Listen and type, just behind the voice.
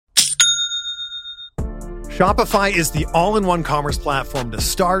Shopify is the all-in-one commerce platform to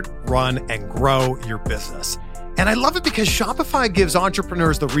start, run, and grow your business. And I love it because Shopify gives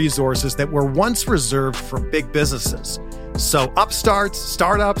entrepreneurs the resources that were once reserved for big businesses. So upstarts,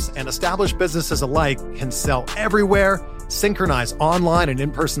 startups, and established businesses alike can sell everywhere, synchronize online and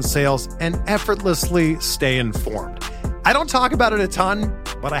in-person sales, and effortlessly stay informed. I don't talk about it a ton,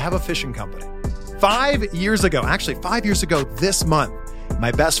 but I have a fishing company. 5 years ago this month, my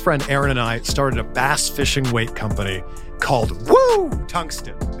best friend Aaron and I started a bass fishing weight company called Woo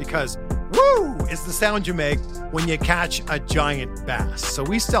Tungsten, because woo is the sound you make when you catch a giant bass. So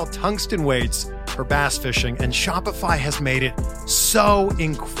we sell tungsten weights for bass fishing, and Shopify has made it so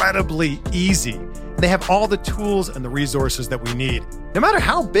incredibly easy. They have all the tools and the resources that we need. No matter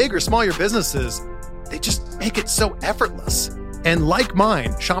how big or small your business is, they just make it so effortless. And like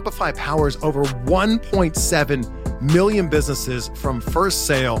mine, Shopify powers over 1.7 million businesses from first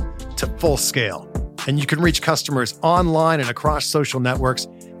sale to full scale. And you can reach customers online and across social networks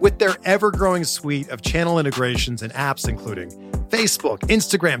with their ever-growing suite of channel integrations and apps, including Facebook,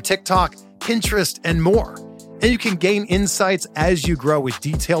 Instagram, TikTok, Pinterest, and more. And you can gain insights as you grow with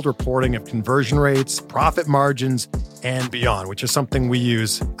detailed reporting of conversion rates, profit margins, and beyond, which is something we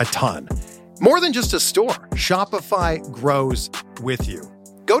use a ton. More than just a store, Shopify grows with you.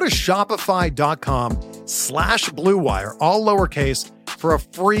 Go to shopify.com/Blue Wire, all lowercase, for a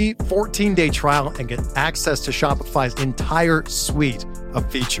free 14-day trial and get access to Shopify's entire suite of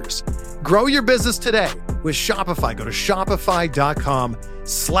features. Grow your business today with Shopify. Go to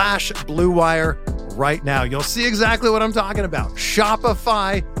shopify.com/Blue Wire right now. You'll see exactly what I'm talking about.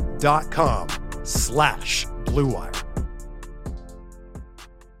 Shopify.com/Blue Wire.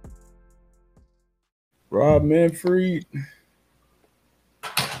 Rob Manfred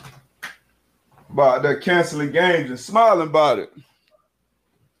about that canceling games and smiling about it.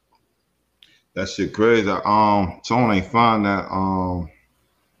 That shit crazy. Tone ain't find that. Oh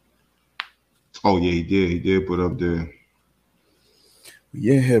yeah, he did. He did put up there.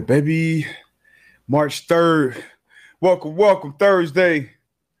 Yeah, baby. March 3rd. Welcome Thursday.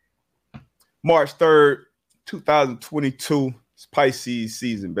 March 3rd, 2022. It's Pisces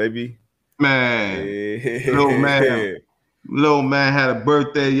season, baby. Man, Yeah. Little man had a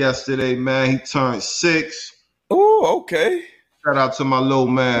birthday yesterday, man. He turned 6. Oh, okay. Shout out to my little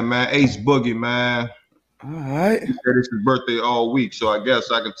man, Ace Boogie, man. All right. He said it's his birthday all week, so I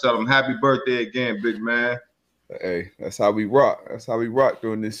guess I can tell him happy birthday again, big man. Hey, that's how we rock. That's how we rock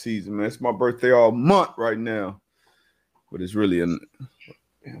during this season, man. It's my birthday all month right now. But it's really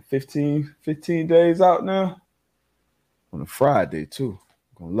 15 days out now. On a Friday, too.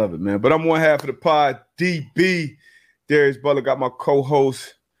 I'm gonna love it, man. But I'm one half of the pod, DB. Darius Butler, got my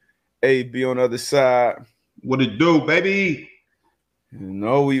co-host, AB, on the other side. What it do, baby? You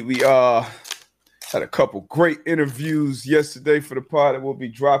know, we had a couple great interviews yesterday for the pod that we'll be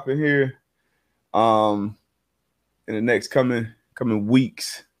dropping here in the next coming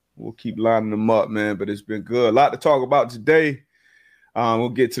weeks. We'll keep lining them up, man, but it's been good. A lot to talk about today. We'll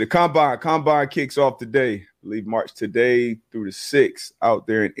get to the Combine. Combine kicks off today. I believe March today through the 6th out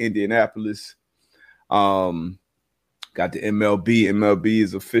there in Indianapolis. Got the MLB. MLB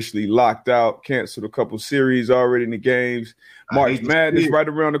is officially locked out. Canceled a couple series already in the games. March Madness right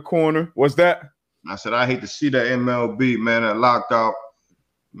around the corner. What's that? I said I hate to see that MLB, man, that locked out,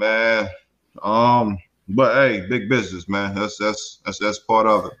 man. But hey, big business, man. That's part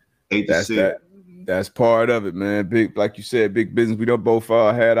of it. Hate to see it. That's part of it, man. Big, like you said, big business. We don't both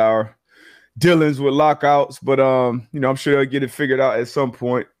had our dealings with lockouts, but I'm sure they'll get it figured out at some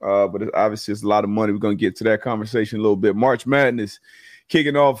point. But obviously, it's a lot of money. We're gonna get to that conversation a little bit. March Madness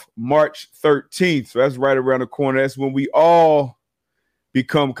kicking off March 13th, so that's right around the corner. That's when we all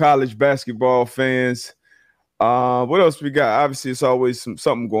become college basketball fans. What else we got? Obviously, it's always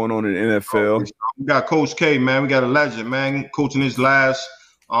something going on in the NFL. We got Coach K, man. We got a legend, man, coaching his last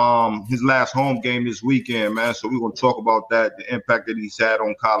home game this weekend, man. So we're gonna talk about that, the impact that he's had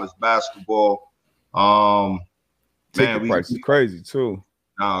on college basketball. Ticket price is crazy too.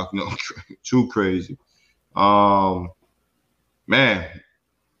 No, too crazy. Man,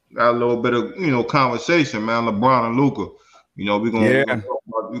 got a little bit of conversation, man. LeBron and Luka. We're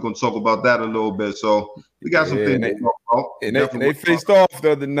gonna talk about that a little bit. So we got some things to talk about. And they faced off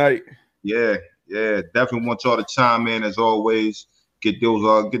the other night. Yeah. Definitely want y'all to chime in as always. Get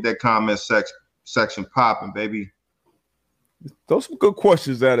that comment section popping, baby. Those some good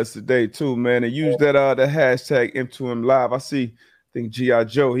questions at us today too, man. And use that the hashtag M2M Live. I think G.I.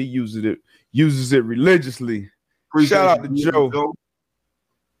 Joe, he uses it religiously. Shout out to Joe.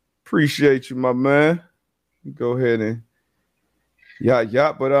 Appreciate you, my man. Go ahead and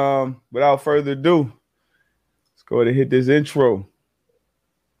yeah. But without further ado, Go ahead and hit this intro.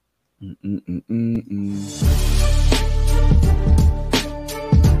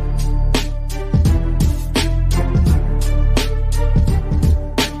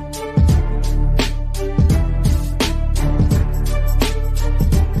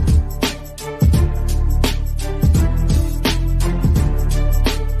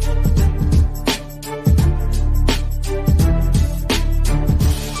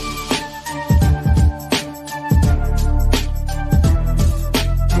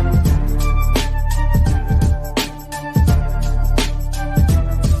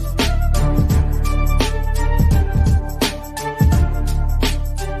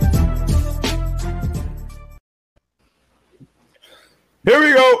 Here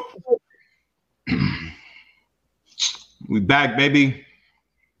we go. We back, baby.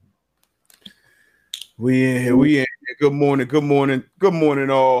 We in here. We in here. Good morning. Good morning. Good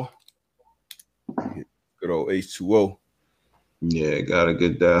morning, all. Good old H2O. Yeah, gotta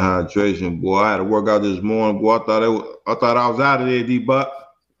get that hydration, boy. I had to work out this morning, boy. I thought I was out of there, D-Buck.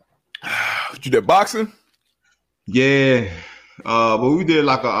 You did boxing? Yeah. But we did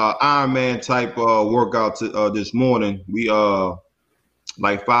like a Ironman type workout this morning. We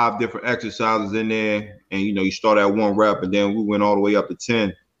like 5 different exercises in there, and you start at 1 rep, and then we went all the way up to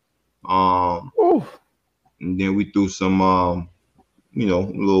 10. And then we threw some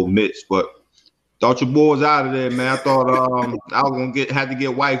little mitts, but thought your boy was out of there, man. I thought I was gonna had to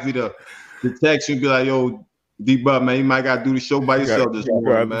get wifey to text you and be like, yo, D-Buck, man, you might gotta do the show by yourself this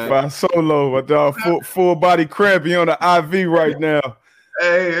morning, man. Solo, my dog, full body crampy on the IV right now.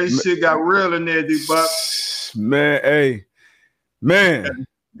 Hey, this shit got real in there, D-Buck. Man, hey. Man,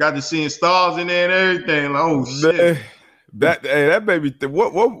 got to seeing stars in there and everything. Like, oh shit! That baby.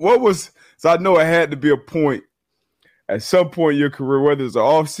 What was? So I know it had to be a point at some point in your career, whether it's an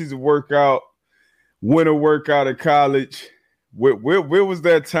off-season workout, winter workout in college. Where was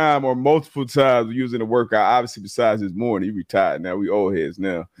that time, or multiple times using a workout? Obviously, besides this morning, he retired now. We old heads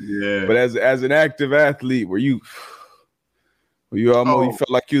now. Yeah. But as an active athlete, were you almost you felt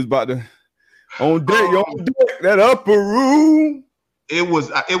like you was about to on deck, that upper room? It was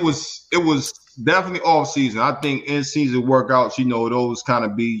definitely off season. I think in season workouts, those kind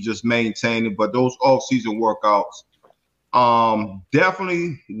of be just maintaining, but those off season workouts,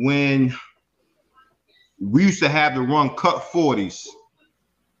 definitely when we used to have to run cut 40s.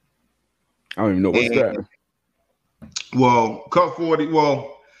 I don't even know what's that. Well, cut 40s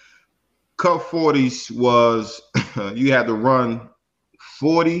was you had to run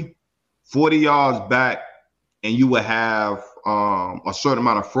 40 yards back, and you would have a certain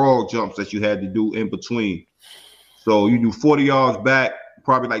amount of frog jumps that you had to do in between. So you do 40 yards back,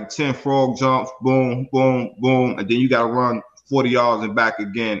 probably like 10 frog jumps, boom, boom, boom, and then you got to run 40 yards and back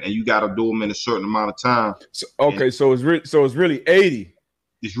again, and you got to do them in a certain amount of time. So it's really 80.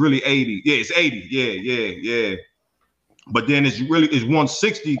 It's really 80. Yeah, it's 80. Yeah. But then it's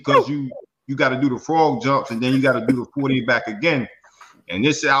 160 because you got to do the frog jumps, and then you got to do the 40 back again. And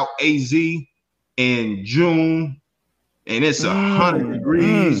this out AZ in June, and it's 100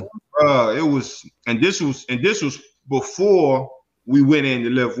 degrees. It was, and this was before we went in to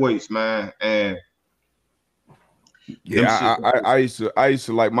lift weights, man. And yeah, I used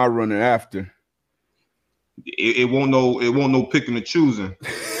to like my running after. It won't no picking and choosing.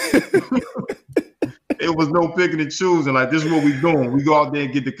 It was no picking and choosing. Like, this is what we doing. We go out there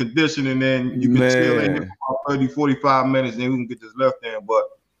and get the conditioning, and then you can chill in here for 30, 45 minutes, and then we can get this left in. But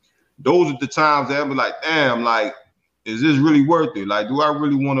those are the times that I'll be like, damn, like, is this really worth it? Like, do I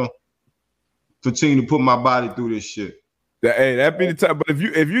really want to continue to put my body through this shit? That'd be the time. But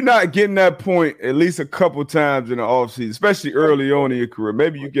if you're not getting that point at least a couple times in the offseason, especially early on in your career,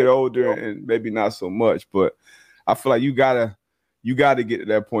 maybe you get older and maybe not so much. But I feel like you gotta get to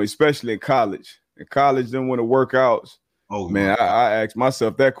that point, especially in college. In college, then when the workouts, oh man, I asked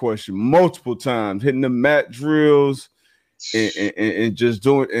myself that question multiple times, hitting the mat drills and just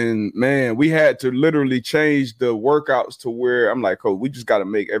doing. And man, we had to literally change the workouts to where I'm like, oh, we just got to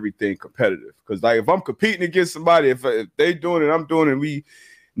make everything competitive. Because like if I'm competing against somebody, if they doing it, I'm doing it. We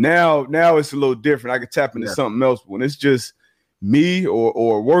now it's a little different. I can tap into something else. But when it's just me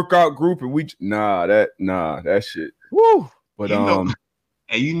or a workout group, and that shit. Woo. But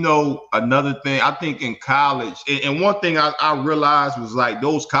another thing, I think in college, and one thing I realized was like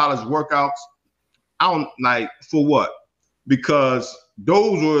those college workouts, I don't like for what? Because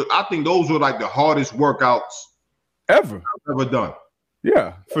I think those were like the hardest workouts ever I've ever done.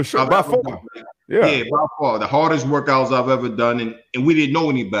 Yeah, for sure. By far. Yeah, by far. The hardest workouts I've ever done, and we didn't know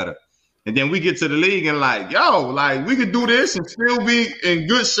any better. And then we get to the league and like, yo, like we could do this and still be in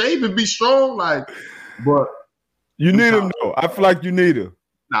good shape and be strong. Like, but You need him though. I feel like you need him.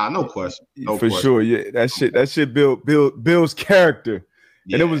 Nah, no question. No For question. sure. Yeah, that shit builds character.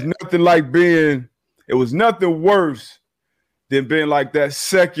 Yeah. And it was nothing like being. It was nothing worse than being like that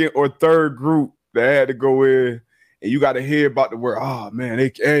second or third group that had to go in, and you got to hear about the word. Oh man,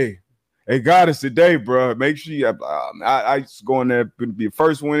 they got us today, bro. Make sure you. I used to go in there, be the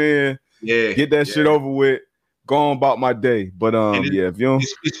first one in. Yeah, get that shit over with. Go on about my day. But if you don't,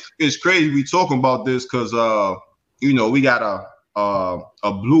 it's crazy we talking about this because we got a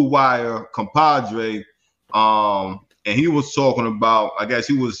Blue Wire compadre, and he was talking about. I guess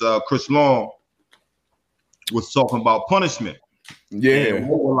he was Chris Long. Was talking about punishment. Yeah. And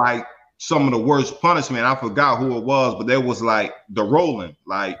what were like some of the worst punishment. I forgot who it was, but there was like the rolling,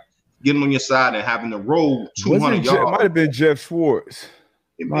 like getting on your side and having to roll 200 yards. It might have been Jeff Schwartz.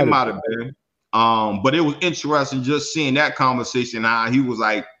 It might have been. But it was interesting just seeing that conversation, how he was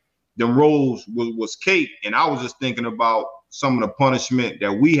like, the rolls was cake. And I was just thinking about some of the punishment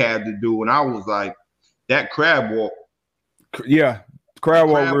that we had to do. And I was like, that crab walk. Yeah. Crab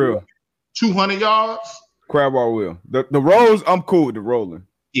walk real. 200 yards. Crab walk will. The rolls, I'm cool with the rolling.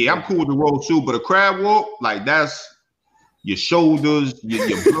 Yeah, I'm cool with the roll too. But a crab walk, like that's your shoulders,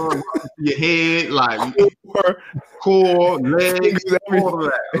 your blood your head, like core, legs, all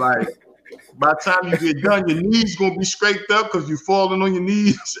of that. Like by the time you get done, your knees gonna be scraped up because you're falling on your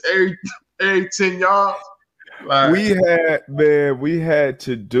knees every 10 yards. Like, we had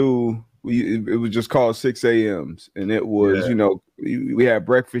to do. It was just called 6 a.m.s, and it was we had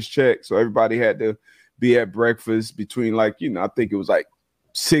breakfast check, so everybody had to be at breakfast between I think it was like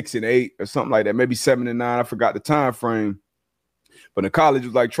 6 and 8 or something like that, maybe 7 and 9. I forgot the time frame. But the college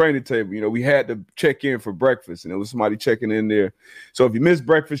was like training table. We had to check in for breakfast, and it was somebody checking in there. So if you missed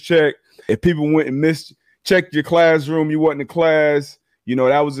breakfast check, if people went and checked your classroom, you wasn't in class,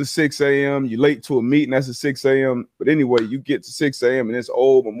 that was at 6 a.m. You late to a meeting, that's at 6 a.m. But anyway, you get to 6 a.m. and it's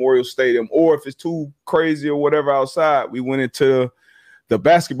old Memorial Stadium, or if it's too crazy or whatever outside, we went into the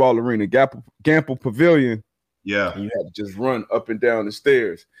basketball arena, Gamble Pavilion. Yeah. And you had to just run up and down the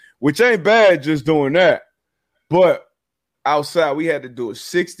stairs, which ain't bad just doing that. But outside, we had to do a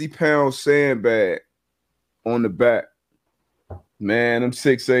 60-pound sandbag on the back. Man, them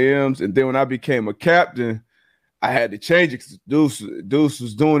 6 a.m.s. And then when I became a captain, I had to change it because Deuce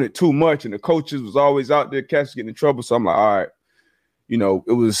was doing it too much, and the coaches was always out there getting in trouble. So I'm like, all right,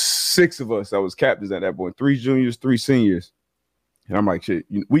 it was 6 of us that was captains at that point, 3 juniors, 3 seniors. And I'm like, shit,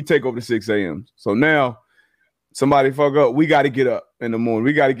 we take over the 6 a.m. So now somebody fuck up, we got to get up in the morning.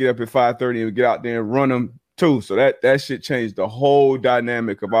 We got to get up at 5:30 and get out there and run them too. So that shit changed the whole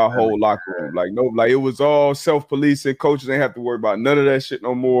dynamic of our whole locker room. It was all self-policing. Coaches ain't have to worry about none of that shit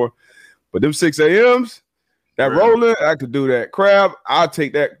no more. But them 6 a.m.s, that rolling, I could do that. Crab, I'll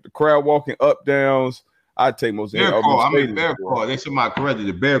take that. The crab walking up, downs, I'd take most of it. Bear crawl. They said my corrected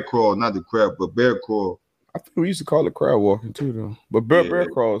the bear crawl, not the crab, but bear crawl. I think we used to call it crab walking too, though. But bear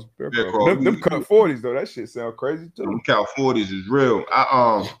crawls. Bear crawl. Them cut 40s, though. That shit sound crazy, too. Them cut 40s is real.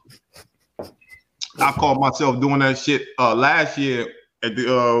 I caught myself doing that shit last year at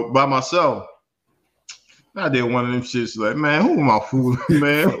the by myself. I did one of them shits like, man, who am I fooling,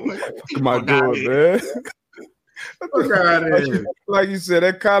 man? What am I doing, man? Like you said,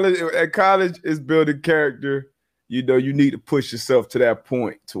 at college is building character. You need to push yourself to that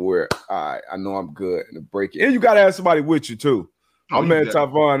point to where, all right, I know I'm good in the break. And you got to have somebody with you, too. I'm man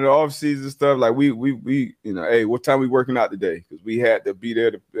Tavon in the off-season stuff. Like, we hey, what time we working out today? Because we had to be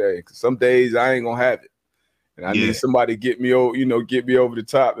there today. Because some days I ain't going to have it. And I need somebody to get me over the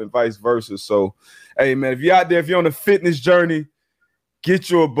top and vice versa. So, hey, man, if you're out there, if you're on a fitness journey, get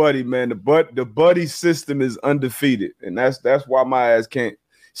you a buddy, man. The buddy system is undefeated. And that's why my ass can't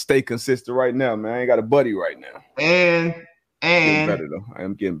stay consistent right now, man. I ain't got a buddy right now. And getting better though. I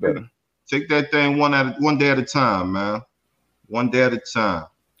am getting better. Take that thing one day at a time, man. One day at a time.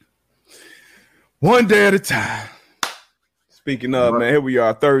 One day at a time. Speaking of, man, here we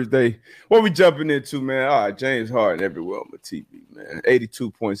are, Thursday. What we jumping into, man? All right, James Harden everywhere on my TV, man.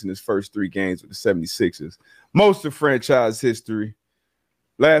 82 points in his first 3 games with the 76ers. Most of franchise history.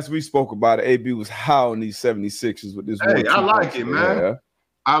 Last we spoke about it, AB was high on these 76ers with this. Hey, I like it, man. Yeah.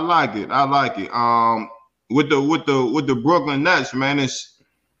 I like it. With the Brooklyn Nets, man, it's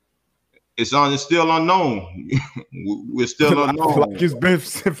still unknown. We're still unknown. Like it's been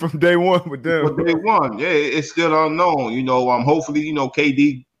from day one with them. From day one, yeah, it's still unknown. Hopefully,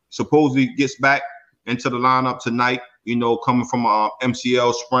 KD supposedly gets back into the lineup tonight. Coming from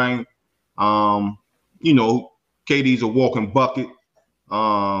MCL sprain. KD's a walking bucket.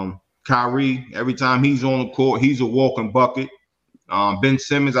 Kyrie, every time he's on the court, he's a walking bucket. Ben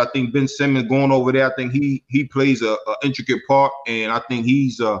Simmons, I think Ben Simmons going over there, I think he plays a intricate part, and I think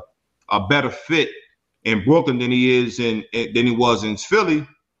he's a better fit in Brooklyn than he was in Philly.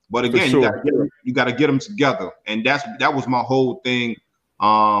 But again, sure. you got to get them together, and that was my whole thing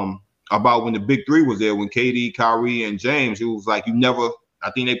about when the big three was there, when KD, Kyrie, and James. It was like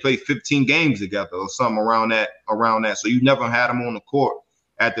I think they played 15 games together or something around that. So you never had them on the court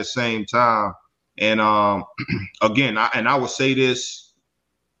at the same time. And again, I would say this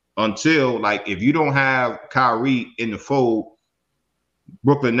until, like, if you don't have Kyrie in the fold,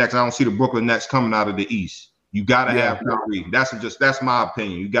 Brooklyn Nets, I don't see the Brooklyn Nets coming out of the East. You got to have Kyrie. That's my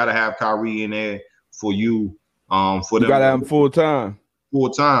opinion. You got to have Kyrie in there for you. For them, you got to have him full time.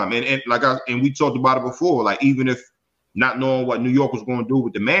 And we talked about it before. Like, even if not knowing what New York was going to do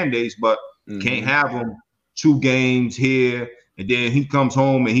with the mandates, but can't have him 2 games here, and then he comes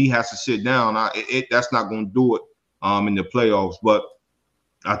home and he has to sit down. That's not going to do it in the playoffs. But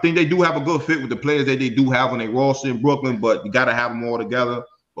I think they do have a good fit with the players that they do have on their roster in Brooklyn, but you got to have them all together.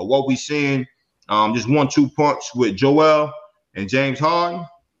 But what we seeing, just 1-2 punch with Joel and James Harden.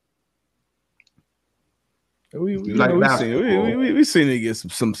 We seen it get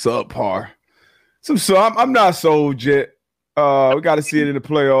some subpar. I'm not sold yet. We got to see it in the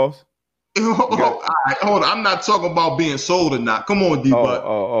playoffs. All right, hold on. I'm not talking about being sold or not. Come on, D-Bud.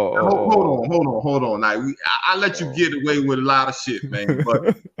 Hold on. I let you get away with a lot of shit, man.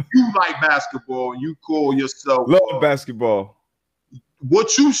 But you like basketball. You call yourself. Love basketball.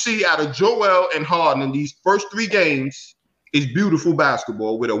 What you see out of Joel and Harden in these first 3 games is beautiful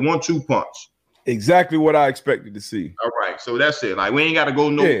basketball with a 1-2 punch. Exactly what I expected to see. All right, so that's it. Like, we ain't got to go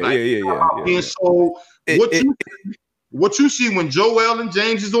being sold. What you see when Joel and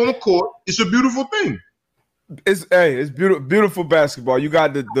James is on the court, it's a beautiful thing. It's beautiful basketball. You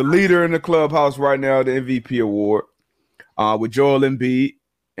got the leader in the clubhouse right now, the MVP award, with Joel Embiid,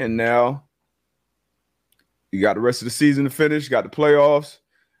 and now you got the rest of the season to finish. You got the playoffs.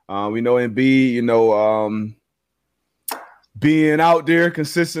 We know Embiid, being out there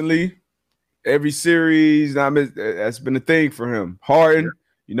consistently every series. That's been a thing for him. Harden,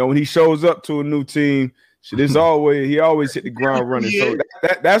 when he shows up to a new team, he always hit the ground running. So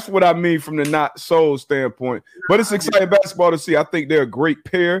that's what I mean from the not sold standpoint. But it's exciting basketball to see. I think they're a great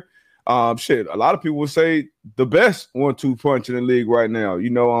pair. A lot of people would say the best 1-2 punch in the league right now.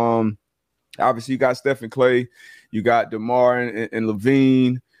 Obviously you got Steph and Clay, you got DeMar and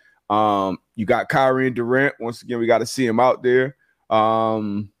Levine, you got Kyrie and Durant. Once again, we got to see him out there.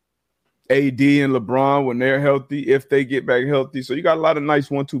 AD and LeBron when they're healthy, if they get back healthy. So you got a lot of nice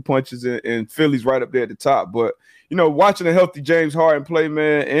 1-2 punches, and Philly's right up there at the top. But, watching a healthy James Harden play,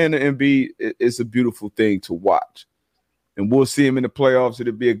 man, and the Embiid, it's a beautiful thing to watch. And we'll see him in the playoffs.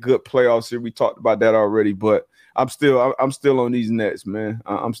 It'll be a good playoffs here. We talked about that already, but I'm still on these Nets, man.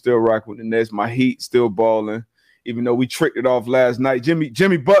 I'm still rocking with the Nets. My Heat still balling, even though we tricked it off last night.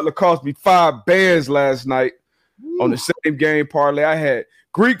 Jimmy Butler cost me 5 bands last night on the same game parlay. I had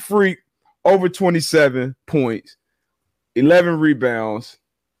Greek Freak over 27 points, 11 rebounds.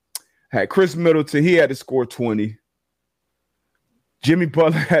 Had Chris Middleton, he had to score 20. Jimmy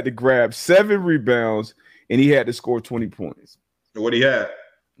Butler had to grab 7 rebounds, and he had to score 20 points. What he had?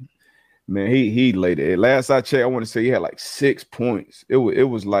 Man, he laid it. Last I checked, I want to say he had like 6 points. It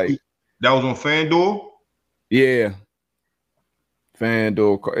was like that was on FanDuel. Yeah,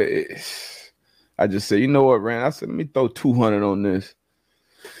 FanDuel. I just said, you know what, Rand? I said, let me throw 200 on this.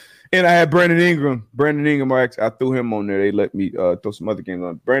 And I had Brandon Ingram. I threw him on there. They let me throw some other games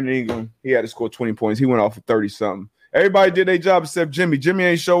on. Brandon Ingram, he had to score 20 points. He went off for 30-something. Everybody did their job except Jimmy. Jimmy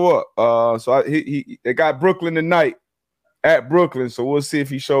ain't show up. So they got Brooklyn tonight at Brooklyn. So we'll see if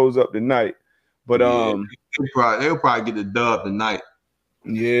he shows up tonight. But they'll probably get the dub tonight.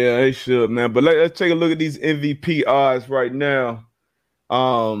 Yeah, they should, man. But let's take a look at these MVP odds right now.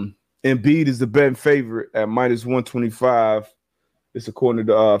 Embiid is the betting favorite at -125. It's according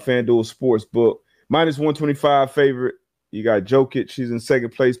to the FanDuel Sportsbook. -125 favorite. You got Jokic. She's in second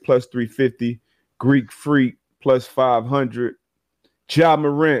place, +350. Greek Freak, +500. Ja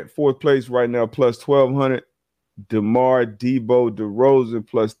Morant, fourth place right now, +1200. DeMar DeRozan,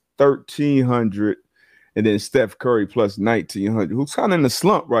 +1300. And then Steph Curry, +1900. Who's kind of in the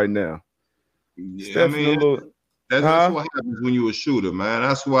slump right now? Yeah, that's what happens when you're a shooter, man.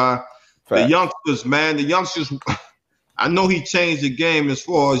 That's why the youngsters, I know he changed the game as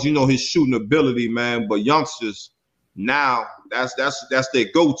far as, his shooting ability, man. But youngsters now, that's their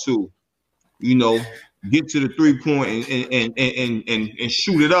go-to. Get to the 3-point and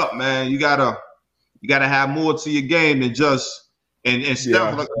shoot it up, man. You gotta have more to your game than just and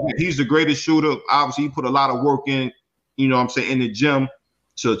Steph. He's the greatest shooter. Obviously, he put a lot of work in you know what I'm saying, in the gym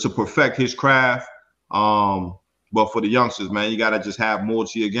to perfect his craft. But for the youngsters, man, you gotta just have more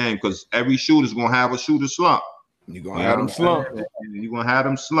to your game because every shooter's gonna have a shooter slump. You're gonna have them slumps. You're gonna have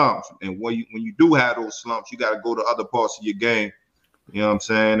them slumps. And when you do have those slumps, you gotta go to other parts of your game. You know what I'm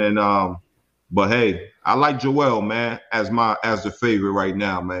saying? And but hey, I like Joel, man, as the favorite right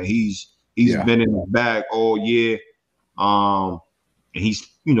now, man. He's been in his bag all year. And he's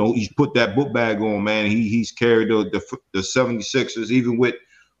put that book bag on, man. He's carried the 76ers, even with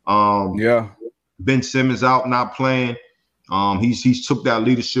Ben Simmons out not playing. He's took that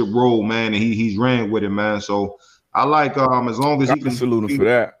leadership role, man, and he's ran with it, man. So I like as long as he can salute him for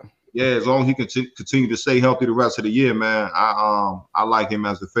that. Yeah, as long as he can continue to stay healthy the rest of the year, man. I like him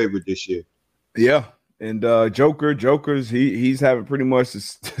as the favorite this year. Yeah, and Joker's he's having pretty much the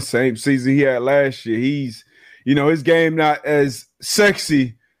same season he had last year. He's his game not as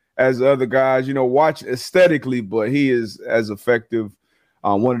sexy as the other guys, watch aesthetically, but he is as effective.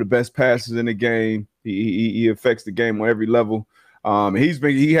 One of the best passers in the game. He affects the game on every level.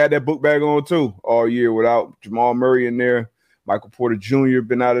 He had that book bag on too all year without Jamal Murray in there. Michael Porter Jr.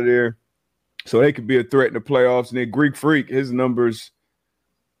 been out of there, so they could be a threat in the playoffs. And then Greek Freak, his numbers.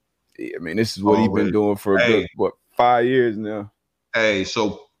 I mean, this is what he's been doing for a good 5 years now. Hey,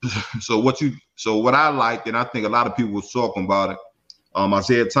 so what I liked, and I think a lot of people was talking about it.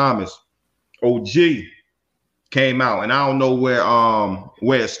 Isaiah Thomas, OG, came out, and I don't know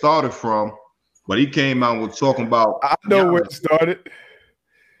where it started from, but he came out with talking about. I know Giannis, where it started,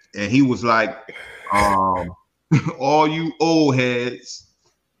 and he was like, "All you old heads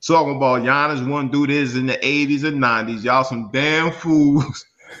talking about Giannis wouldn't do this in the 80s and 90s. Y'all some damn fools.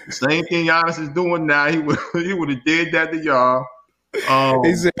 Same thing Giannis is doing now. He would have did that to y'all."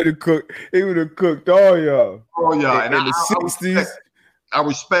 He said he would have cooked all y'all. And in the 60s. I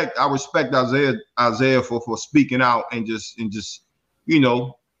respect Isaiah for speaking out and just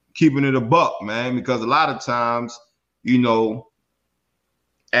keeping it a buck, man, because a lot of times,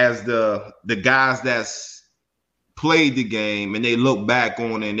 as the guys that's played the game and they look back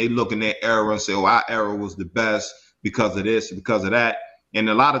on it and they look in their era and say, "Oh, our era was the best because of this, because of that." And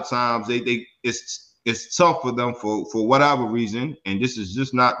a lot of times it's tough for them for whatever reason. And this is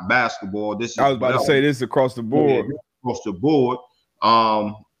just not basketball. I was about to say this across the board. Yeah, across the board.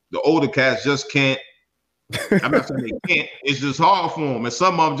 The older cats just can't. I'm not saying they can't. It's just hard for them, and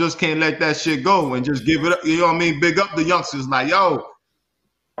some of them just can't let that shit go and just give it up. You know what I mean? Big up the youngsters, like, yo,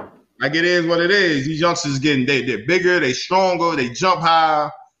 like it is what it is. These youngsters they're bigger, they stronger, they jump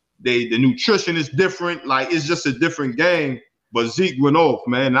higher. The nutrition is different. Like it's just a different game. But Zeke went off,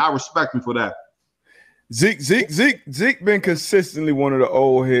 man, and I respect him for that. Zeke been consistently one of the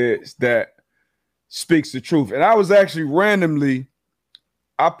old heads that speaks the truth, and I was actually randomly.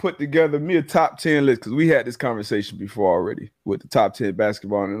 I put together me a top 10 list because we had this conversation before already with the top 10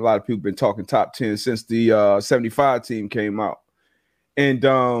 basketball, and a lot of people been talking top 10 since the 75 team came out. And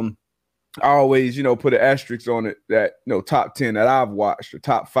I always, put an asterisk on it that, top 10 that I've watched or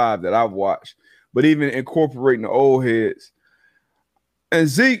top 5 that I've watched, but even incorporating the old heads. And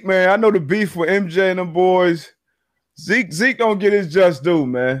Zeke, man, I know the beef with MJ and them boys. Zeke don't get his just due,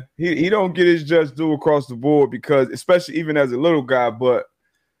 man. He don't get his just due across the board because, especially even as a little guy, but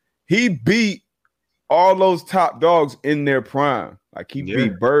he beat all those top dogs in their prime. Like he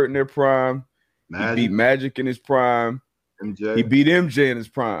beat Bird in their prime. He beat Magic in his prime. MJ. He beat MJ in his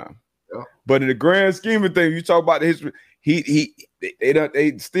prime. Yeah. But in the grand scheme of things, you talk about the history,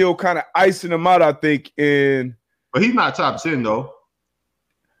 they still kind of icing him out, I think. But he's not top 10 though.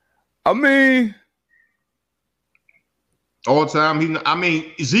 I mean, all time.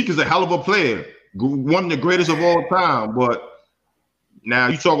 Zeke is a hell of a player, one of the greatest of all time. But now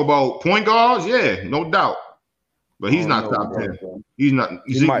you talk about point guards, yeah, no doubt. But he's not top 10. He's not.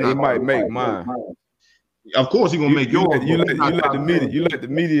 He might make mine. Of course, he's gonna make yours. You let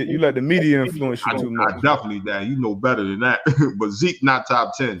the media influence you too much. I definitely that. You know better than that. But Zeke not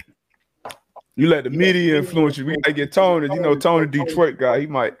top 10. You let the media influence you. We gotta get Tony. Tony, Detroit guy. He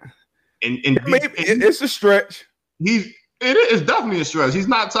might. It's a stretch. It is definitely a stretch. He's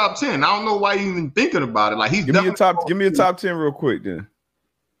not top 10. I don't know why you even thinking about it. Like he's give me a top 10 real quick then.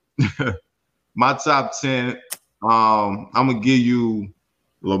 My top 10. I'm gonna give you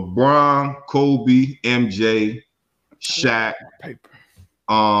LeBron, Kobe, MJ, Shaq.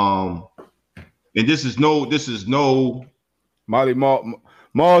 And this is no. Molly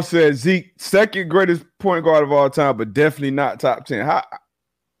Maul said Zeke second greatest point guard of all time, but definitely not top 10. How?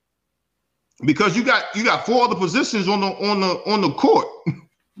 Because you got 4 other positions on the court.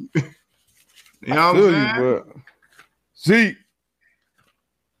 You know what I'm saying? Zeke.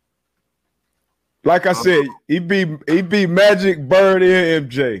 Like I said, he beat Magic, Bird, and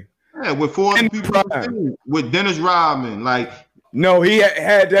MJ. Yeah, with 4 other people with Dennis Rodman. Like, no, he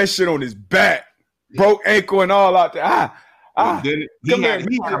had that shit on his back, broke ankle and all out there. He had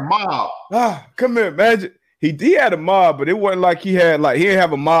a mob. Come here, Magic. He had a mob, but it wasn't like he didn't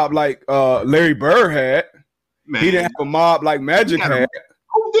have a mob like Larry Bird had. Man. He didn't have a mob like Magic had.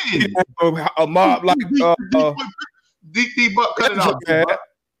 Who did? He didn't have a mob like D-Buck, cut it out.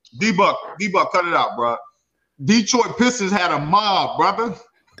 D-Buck, cut it out, bro. Detroit Pistons had a mob, brother.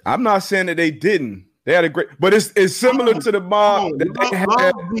 I'm not saying that they didn't. They had a great, but it's similar to the mob that they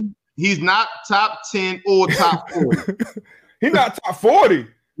had. He's not top 10 or top 40. He's not top 40.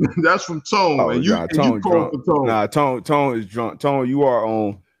 That's from Tone. Oh, man. Tone drunk. Nah, Tone is drunk. Tone, you are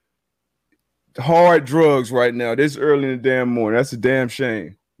on hard drugs right now. This early in the damn morning. That's a damn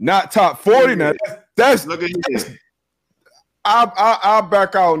shame. Not top 40 now. That's look at you. I'll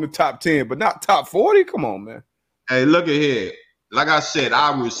back out on the top 10, but not top 40. Come on, man. Hey, look at here. Like I said,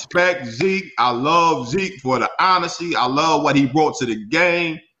 I respect Zeke. I love Zeke for the honesty. I love what he brought to the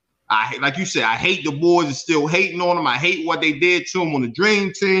game. Like you said, I hate the boys and still hating on him. I hate what they did to him on the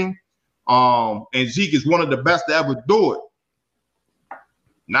Dream Team. And Zeke is one of the best to ever do it.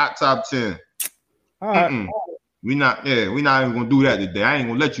 Not top 10. All right. We're not even gonna do that today. I ain't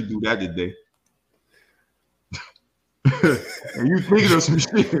gonna let you do that today. And you thinking of some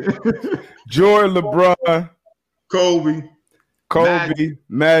shit. Jordan, LeBron, Kobe,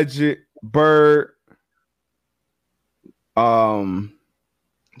 Magic, Bird.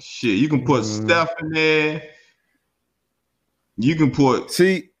 Shit, you can put Steph in there. You can put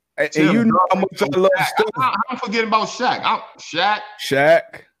and you know how much I love Steph. I'm forgetting about Shaq.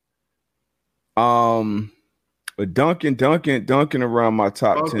 Shaq. But Duncan around my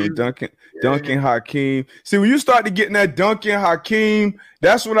top 10. Duncan, Hakeem. See, when you start to get in that Duncan, Hakeem,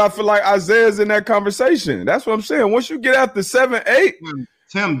 that's when I feel like Isaiah's in that conversation. That's what I'm saying. Once you get after 7, 8,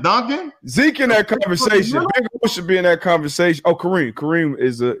 Tim Duncan, Zeke in that conversation. Big O should be in that conversation. Oh, Kareem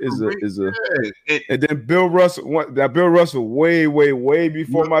is a, and then Bill Russell. That Bill Russell way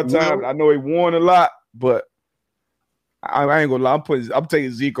before my time. I know he won a lot, but I ain't gonna lie. I'm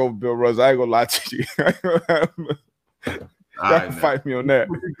taking Zeke over Bill Russell. I ain't gonna lie to you. Right, fight me on that.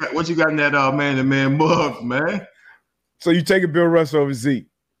 What you got in that man-to-man mug, man? So you taking Bill Russell over Zeke?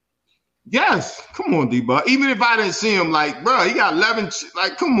 Yes. Come on, D-Buck. Even if I didn't see him, like, bro, he got 11.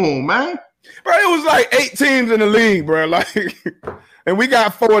 Like, come on, man. Bro, it was like 8 teams in the league, bro. Like, and we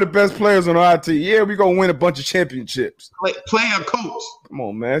got 4 of the best players on our team. Yeah, we gonna win a bunch of championships. Player coach. Come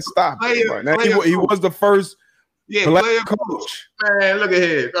on, man. Stop it. Right now, he was the first player coach. Man, look at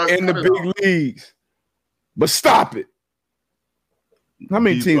here. In the big leagues. But stop it. How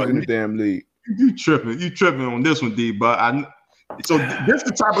many teams in the damn league? You tripping on this one, D. But so this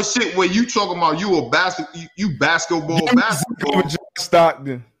the type of shit where you talking about you basketball.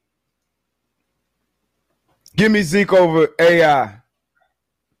 Stockton. Give me Zeke over AI.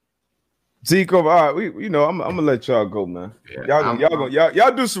 Zeke over. All right, I'm gonna let y'all go, man. Yeah,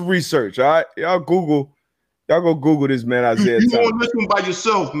 y'all do some research. All right, y'all go Google this man Isaiah. You on this one by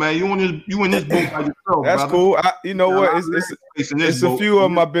yourself, man. You in this boat by yourself. That's brother. Cool. You know what? It's a few of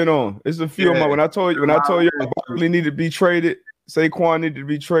them I've been on. It's a few of them. When I told you Barkley needed to be traded, Saquon needed to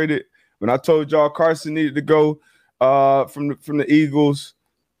be traded. When I told y'all Carson needed to go from the Eagles.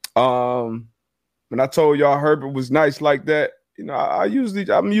 When I told y'all Herbert was nice like that, I'm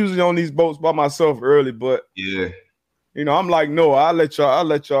usually on these boats by myself early, but I'm like no, I'll let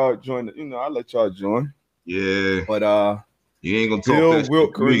y'all join. I'll let y'all join. Yeah, but you ain't gonna talk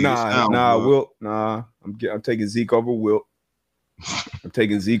Wilt. Wilt. Nah, I'm taking Zeke over Wilt. I'm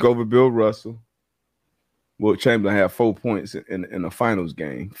taking Zeke over Bill Russell. Wilt Chamberlain had 4 points in the finals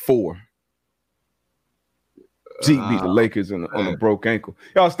game. 4. Zeke beat the Lakers on a broke ankle.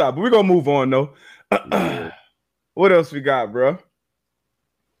 Y'all stop, but we're gonna move on though. What else we got, bro?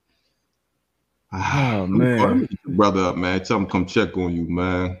 Oh man, brother up, man. Tell him come check on you,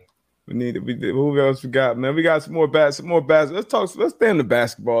 man. Who else we got, man? We got some more basketball. Let's stay in the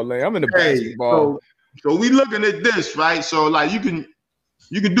basketball lane. I'm in the basketball. So we looking at this, right? So like you can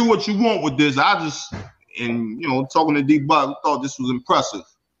do what you want with this. Talking to D-Buck, thought this was impressive.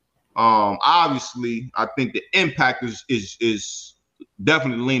 Obviously, I think the impact is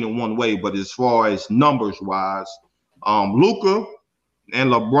definitely leaning one way, but as far as numbers wise, Luka and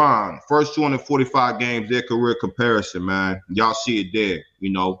LeBron, first 245 games, their career comparison, man. Y'all see it there,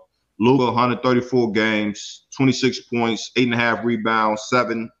 Luka, 134 games, 26 points, 8.5 rebounds,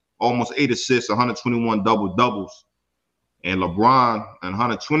 almost 8 assists, 121 double-doubles. And LeBron, and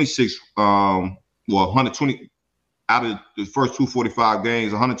 126, 120 out of the first 245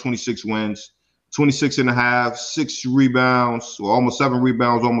 games, 126 wins, 26.5, 6 rebounds, or almost 7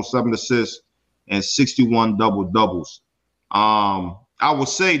 rebounds, almost 7 assists, and 61 double-doubles. I would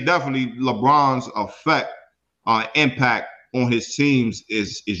say definitely LeBron's effect, impact on his teams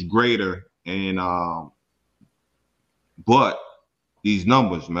is greater. And but these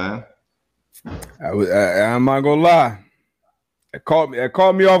numbers, man. I'm not gonna lie. It caught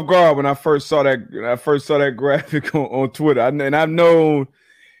me off guard when I first saw that graphic on Twitter. And I've known,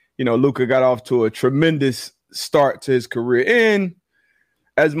 Luka got off to a tremendous start to his career. And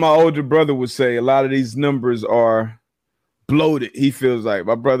as my older brother would say, a lot of these numbers are bloated. He feels like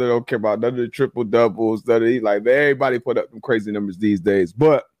my brother don't care about none of the triple doubles. Everybody put up them crazy numbers these days.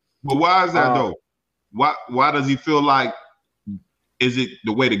 But why is that though? Why does he feel like? Is it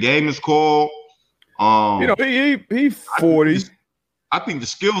the way the game is called? He 40. I think the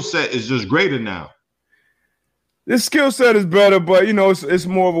skill set is just greater now. The skill set is better, but it's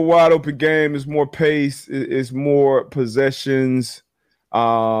more of a wide open game. It's more pace. It's more possessions.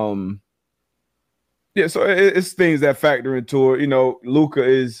 So it's things that factor into it. Luka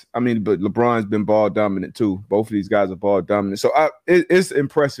but LeBron's been ball dominant too. Both of these guys are ball dominant. So it's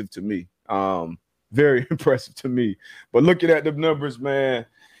impressive to me. Very impressive to me. But looking at the numbers, man,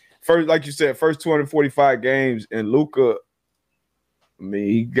 first, like you said, first 245 games, and Luka,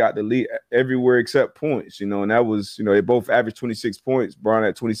 he got the lead everywhere except points, and that was, they both averaged 26 points. Bron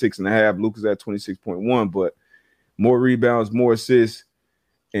at 26.5, Luka's at 26.1, but more rebounds, more assists,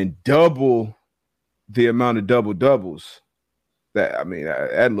 and double the amount of double-doubles. That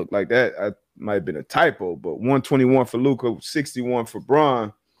looked like that might have been a typo, but 121 for Luka, 61 for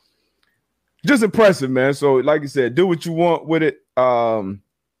Bron. Just impressive, man. So, like you said, do what you want with it. Bron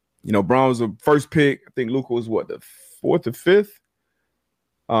was the first pick. I think Luka was the 4th or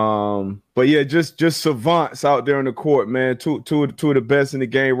 5th. But yeah, just savants out there on the court, man. Two of the best in the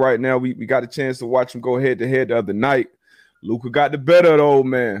game right now. We got a chance to watch them go head to head the other night. Luka got the better of the old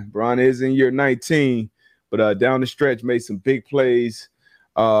man. Bron is in year 19, but down the stretch made some big plays.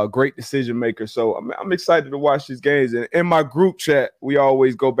 Great decision maker. So I'm excited to watch these games. And in my group chat, we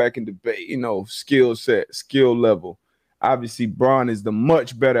always go back and debate, skill set, skill level. Obviously, Bron is the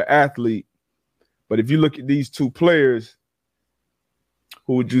much better athlete. But if you look at these two players,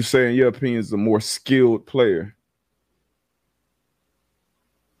 who would you say, in your opinion, is the more skilled player?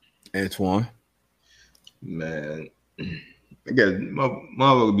 Antoine? Man, I guess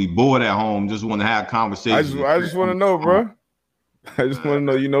mother would be bored at home, just want to have conversations. I just want to know, bro. I just want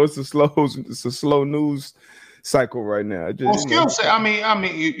to know. It's a slow news cycle right now. Skill set.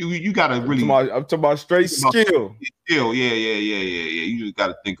 You got to really. I'm talking about straight skill. Skill, yeah. You just got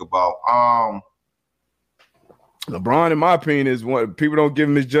to think about. LeBron, in my opinion, is one people don't give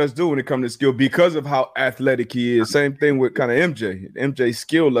him his just due when it comes to skill because of how athletic he is. Same thing with kind of MJ. MJ's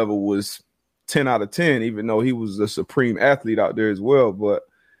skill level was 10 out of 10, even though he was a supreme athlete out there as well. But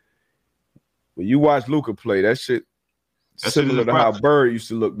when you watch Luka play, that shit similar to how Bird used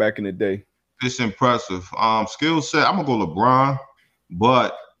to look back in the day. It's impressive. Skill set, I'm gonna go LeBron,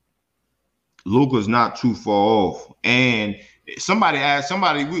 but Luka's not too far off. And somebody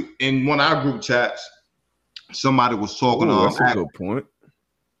in one of our group chats, somebody was talking. That's a good point.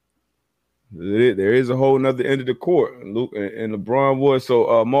 There is a whole nother end of the court, and LeBron was.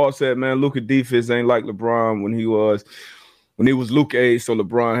 So Maul said, "Man, Luka defense ain't like LeBron when he was Luka age. So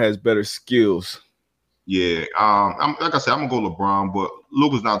LeBron has better skills." Yeah, like I said, I'm gonna go LeBron, but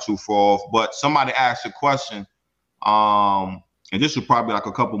Luka's not too far off. But somebody asked a question, and this was probably like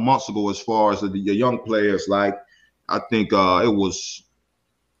a couple months ago, as far as the young players. Like, I think it was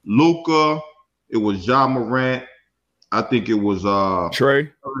Luka, it was Ja Morant, I think it was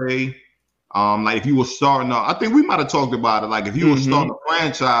Trey. Like if you were starting I think we might have talked about it. Like if you were starting a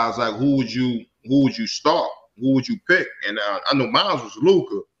franchise, like who would you start? Who would you pick? And I know mine was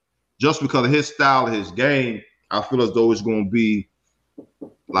Luka. Just because of his style of his game, I feel as though it's going to be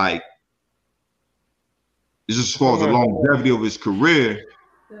like, just as far as the longevity of his career,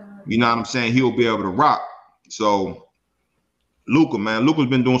 you know what I'm saying? He'll be able to rock. So, Luka, man, Luka's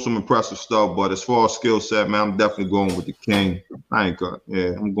been doing some impressive stuff, but as far as skill set, man, I'm definitely going with the king. I'm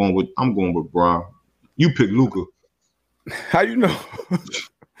going with Bron. You pick Luka. How you know?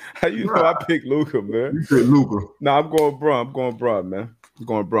 How you know I picked Luka, man? You pick Luka. No, I'm going Bron, man. I'm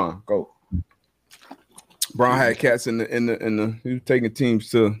going Bron. Go. Bron had cats in the he was taking teams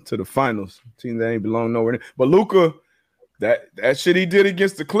to the finals. Teams that ain't belong nowhere. But Luka, that shit he did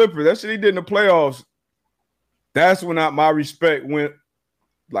against the Clippers, that shit he did in the playoffs, that's when my respect went.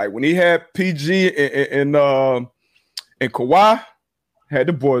 Like when he had PG and Kawhi, had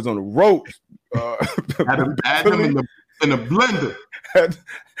the boys on the ropes. Had them in the blender. had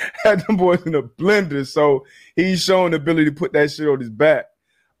them boys in a blender. So he's showing the ability to put that shit on his back.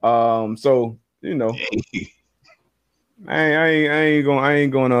 So you know, I ain't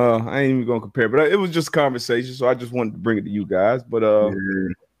even gonna compare. But it was just a conversation, so I just wanted to bring it to you guys. But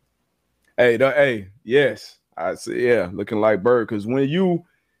yes, I say looking like Bird, because when you.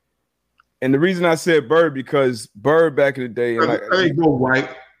 And the reason I said Bird, because Bird back in the day, and like, I go white.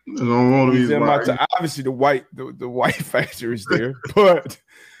 Obviously the white factor is there, but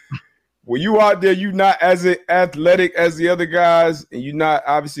when you out there, you not as athletic as the other guys, and you're not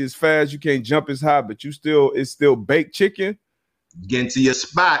obviously as fast. You can't jump as high, but it's still baked chicken. Getting to your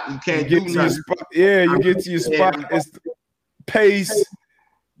spot, you can't get to your spot. Yeah, you get to your spot. It's pace.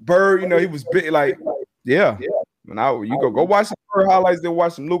 Bird, he was big. Like, yeah. When you go watch some Bird highlights, then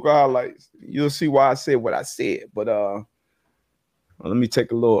watch some Luka highlights. You'll see why I said what I said. But let me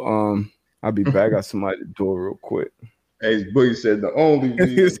take a little. I'll be back. I got somebody at the door real quick. Hey, Boogie said the only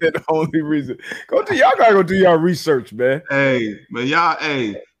reason. He said the only reason. Y'all gotta go do y'all research, man. Hey, man,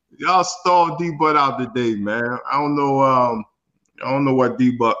 y'all stalled D-Butt out today, man. I don't know what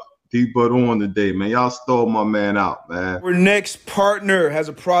D-Butt on today, man. Y'all stole my man out, man. Our next partner has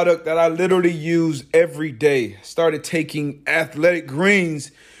a product that I literally use every day. Started taking Athletic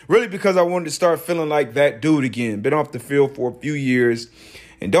Greens really because I wanted to start feeling like that dude again. Been off the field for a few years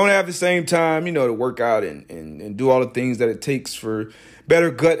and don't have the same time, to work out and do all the things that it takes for better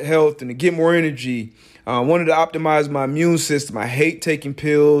gut health and to get more energy. Wanted to optimize my immune system. I hate taking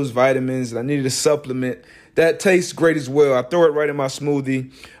pills, vitamins, and I needed a supplement that tastes great as well. I throw it right in my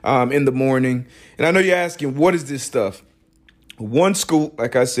smoothie in the morning. And I know you're asking, what is this stuff? One scoop,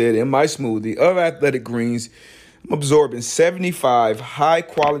 like I said, in my smoothie of Athletic Greens. I'm absorbing 75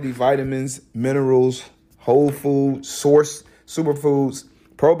 high-quality vitamins, minerals, whole food, source superfoods,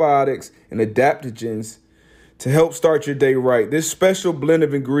 probiotics, and adaptogens to help start your day right. This special blend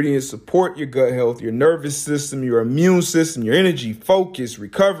of ingredients support your gut health, your nervous system, your immune system, your energy, focus,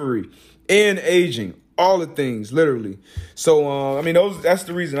 recovery, and aging. All the things, literally. So, that's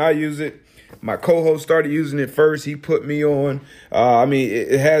the reason I use it. My co-host started using it first. He put me on.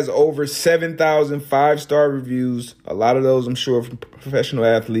 It has over 7,000 5-star reviews. A lot of those, I'm sure, from professional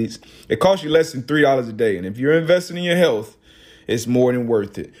athletes. It costs you less than $3 a day. And if you're investing in your health, it's more than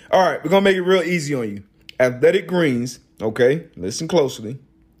worth it. All right, we're going to make it real easy on you. Athletic Greens, okay, listen closely,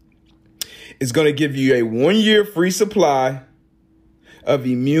 is going to give you a 1-year free supply of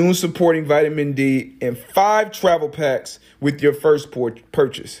immune-supporting vitamin D and 5 travel packs with your first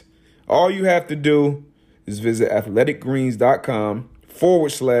purchase. All you have to do is visit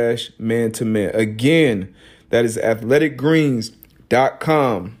athleticgreens.com/man-to-man. Again, that is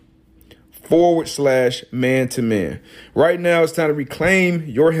athleticgreens.com/man-to-man. Right now, it's time to reclaim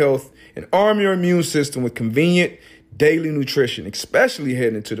your health and arm your immune system with convenient daily nutrition, especially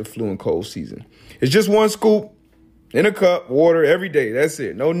heading into the flu and cold season. It's just one scoop in a cup, water every day. That's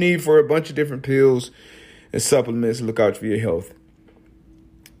it. No need for a bunch of different pills and supplements to look out for your health.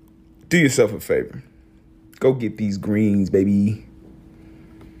 Do yourself a favor. Go get these greens, baby.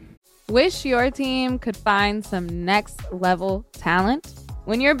 Wish your team could find some next level talent?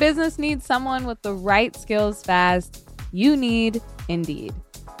 When your business needs someone with the right skills fast, you need Indeed.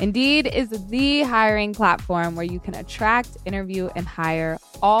 Indeed is the hiring platform where you can attract, interview, and hire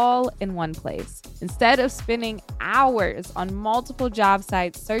all in one place. Instead of spending hours on multiple job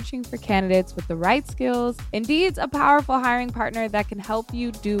sites searching for candidates with the right skills, Indeed's a powerful hiring partner that can help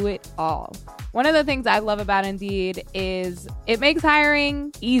you do it all. One of the things I love about Indeed is it makes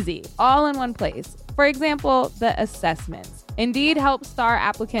hiring easy, all in one place. For example, the assessments. Indeed helps star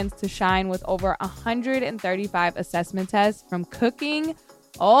applicants to shine with over 135 assessment tests from cooking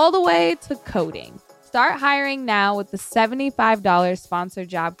all the way to coding. Start hiring now with the $75 sponsored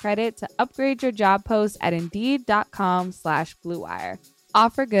job credit to upgrade your job post at Indeed.com/Blue Wire.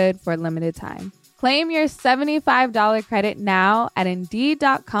 Offer good for a limited time. Claim your $75 credit now at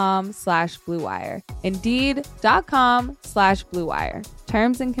Indeed.com/Blue Wire. Indeed.com/Blue Wire.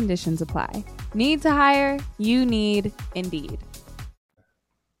 Terms and conditions apply. Need to hire? You need Indeed.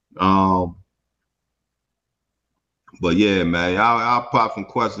 But yeah, man, I'll pop some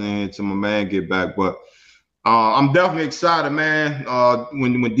questions in to my man get back. But I'm definitely excited, man.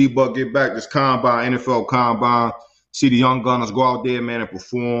 When D-Buck get back, this combine, NFL combine, see the young gunners go out there, man, and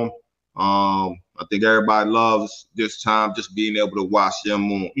perform. I think everybody loves this time just being able to watch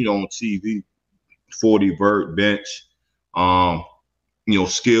them on, on TV, 40 vert bench,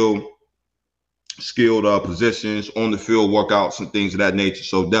 skilled positions on the field, workouts and things of that nature.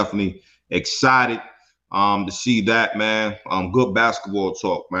 So definitely excited to see that, man. Good basketball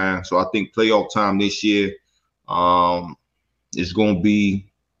talk, man. So I think playoff time this year, it's going to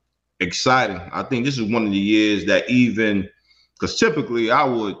be exciting. I think this is one of the years that even because typically I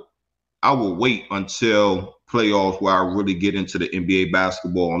would wait until playoffs where I really get into the NBA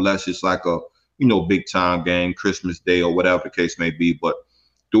basketball, unless it's like a big time game, Christmas Day or whatever the case may be. But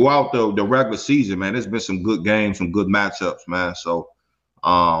throughout the regular season, man, there's been some good games, some good matchups, man. So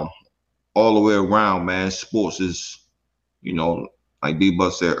all the way around, man, sports is, like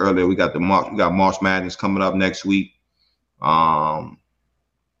D-Buck said earlier, we got March Madness coming up next week. Some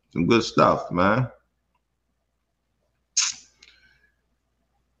good stuff, man.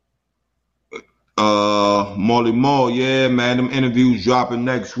 Molly Moore, yeah, man, them interviews dropping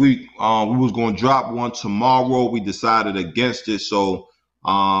next week. We was gonna drop one tomorrow. We decided against it, so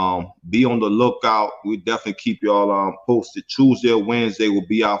be on the lookout. We definitely keep y'all posted. Tuesday or Wednesday will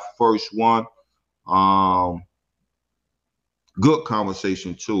be our first one. Good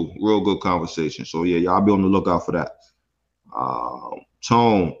conversation too, real good conversation. So yeah, y'all be on the lookout for that.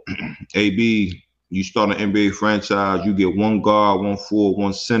 Tone, AB, you start an NBA franchise, you get one guard, one forward,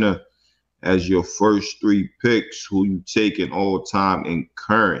 one center as your first 3 picks. Who you taking all time and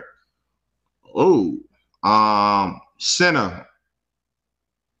current? Center.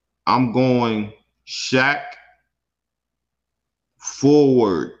 I'm going Shaq.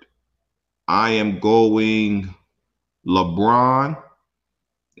 Forward, I am going LeBron.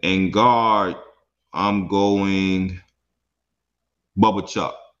 And guard, I'm going Bubba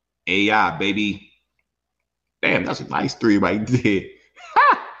Chuck. AI, baby. Damn, that's a nice 3 right there.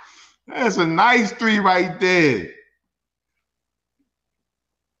 That's a nice 3 right there.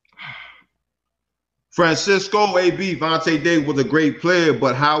 Francisco, AB, Vontae Davis was a great player,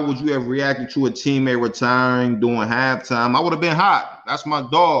 but how would you have reacted to a teammate retiring during halftime? I would have been hot. That's my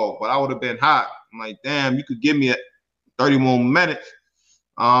dog, but I would have been hot. I'm like, damn, you could give me 30 more minutes.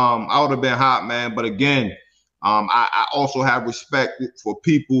 I would have been hot, man. But again, I also have respect for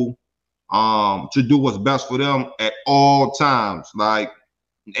people to do what's best for them at all times. Like,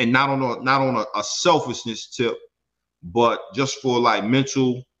 and not on a selfishness tip, but just for like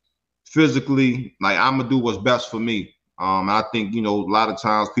mental, physically, like I'm gonna do what's best for me. I think a lot of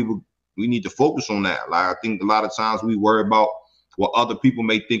times we need to focus on that. Like I think a lot of times we worry about what other people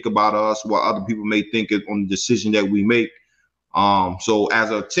may think about us, what other people may think on the decision that we make. So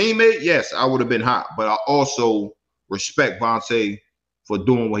as a teammate, yes, I would have been hot, but I also respect Vontae for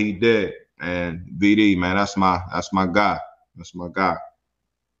doing what he did. And VD, man, that's my guy. That's my guy.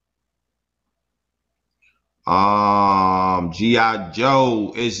 G.I.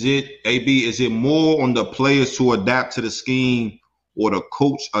 Joe, is it more on the players to adapt to the scheme or the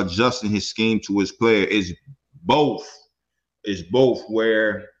coach adjusting his scheme to his player? It's both. It's both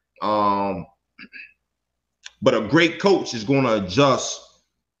where but a great coach is going to adjust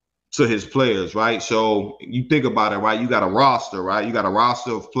to his players, right? So you think about it, right? You got a roster, right? You got a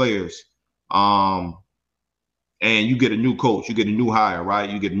roster of players. And you get a new coach, you get a new hire, right?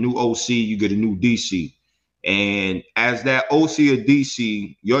 You get a new OC, you get a new DC. And as that OC or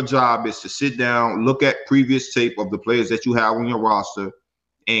DC, your job is to sit down, look at previous tape of the players that you have on your roster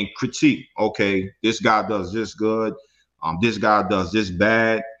and critique. Okay, this guy does this good. This guy does this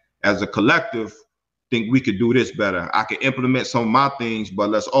bad. As a collective, think we could do this better. I can implement some of my things,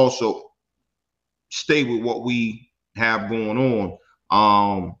 but let's also stay with what we have going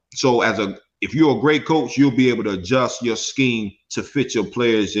on. So if you're a great coach, you'll be able to adjust your scheme to fit your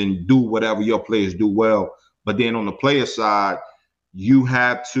players and do whatever your players do well. But then on the player side, you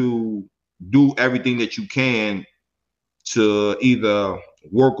have to do everything that you can to either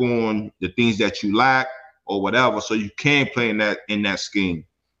work on the things that you lack or whatever, so you can play in that scheme.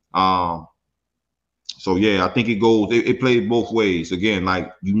 So yeah, I think it plays both ways. Again,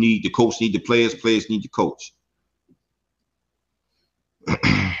 like the coach need the players need the coach.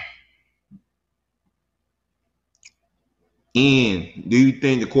 And do you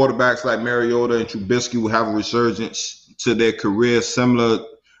think the quarterbacks like Mariota and Trubisky will have a resurgence to their career similar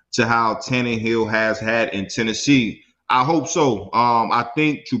to how Tannehill has had in Tennessee? I hope so. I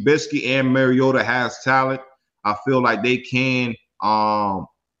think Trubisky and Mariota has talent. I feel like they can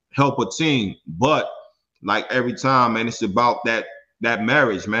help a team. But like every time, man, it's about that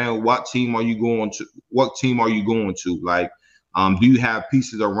marriage, man. What team are you going to? Like, do you have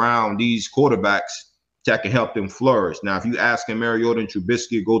pieces around these quarterbacks that can help them flourish? Now, if you asking Mariota and Trubisky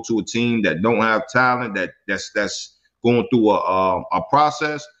to go to a team that don't have talent, that's going through a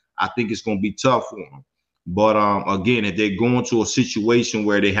process, I think it's going to be tough for them. But again, if they're going to a situation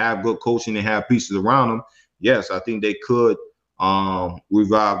where they have good coaching, they have pieces around them, yes, I think they could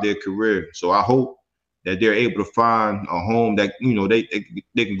revive their career. So I hope that they're able to find a home that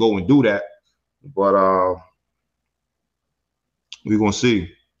they can go and do that. But We're gonna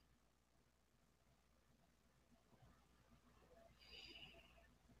see.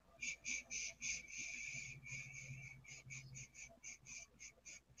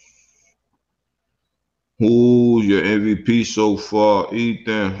 Who's your MVP so far,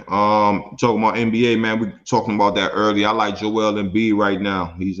 Ethan? Talking about NBA, man. We talking about that earlier. I like Joel Embiid right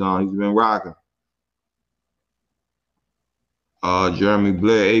now. He's been rocking. Jeremy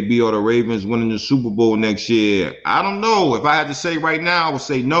Blair, AB or the Ravens winning the Super Bowl next year? I don't know. If I had to say right now, I would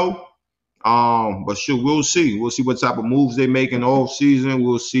say no. But sure, we'll see. We'll see what type of moves they make in the off season.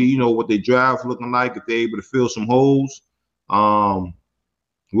 We'll see, what their draft looking like, if they're able to fill some holes.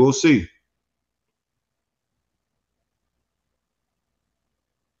 We'll see.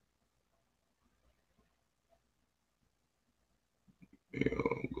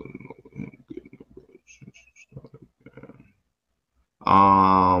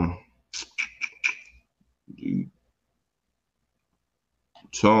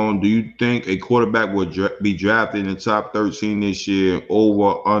 Tone, do you think a quarterback will be drafted in the top 13 this year?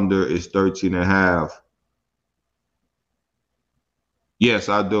 Over, under is 13.5. Yes,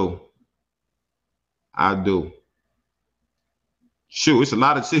 I do. Shoot, it's a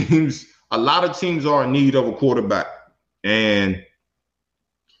lot of teams. A lot of teams are in need of a quarterback. And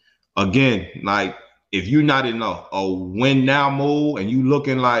again, like, if you're not in a win now mode and you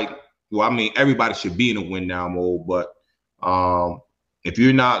looking like, everybody should be in a win now mode, but if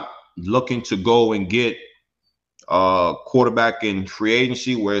you're not looking to go and get quarterback in free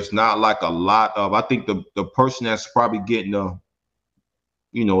agency where it's not like a lot of, I think the person that's probably getting the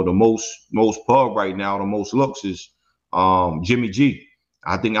most pub right now, the most looks is Jimmy G.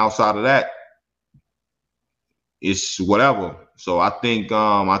 I think outside of that, it's whatever. So I think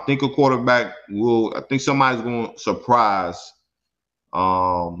a quarterback I think somebody's going to surprise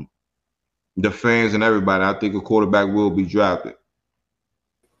the fans and everybody. I think a quarterback will be drafted.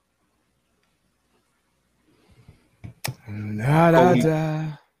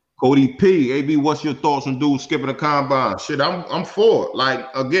 Cody P, AB, what's your thoughts on dudes skipping the combine? Shit, I'm for it. Like,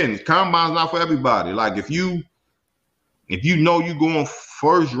 again, combine's not for everybody. Like, if you know you're going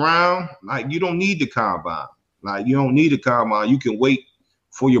first round, like, you don't need the combine. Like, you don't need a combine. You can wait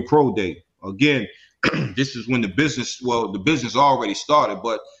for your pro day. Again, this is when the business already started,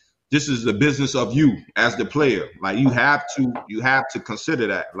 but this is the business of you as the player. Like, you have to consider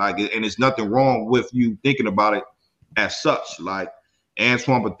that. Like, and there's nothing wrong with you thinking about it as such. Like,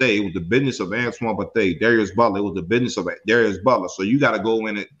 Antoine Bethea, it was the business of Antoine Bethea. Darius Butler, it was the business of Darius Butler. So you got to go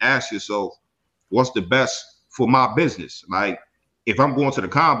in and ask yourself, what's the best for my business? Like, if I'm going to the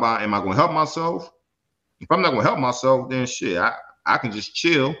combine, am I going to help myself? If I'm not going to help myself, then shit, I can just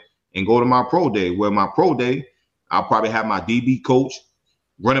chill and go to my pro day. Where my pro day, I'll probably have my DB coach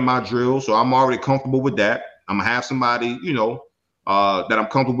running my drill. So I'm already comfortable with that. I'm going to have somebody, that I'm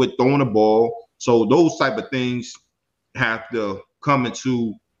comfortable with throwing the ball. So those type of things have to come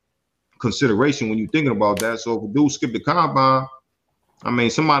into consideration when you're thinking about that. So if a dude skip the combine,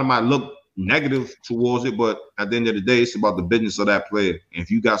 somebody might look negative towards it, but at the end of the day, it's about the business of that player. And if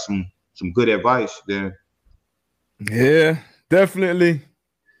you got some good advice, then yeah, definitely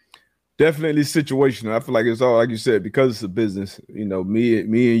situational. I feel like it's all, like you said, because it's a business. Me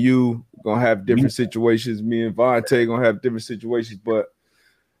and you gonna have different situations. Me and Vontae gonna have different situations. But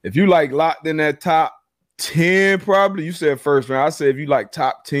if you like locked in that top 10, probably you said first round. I say if you like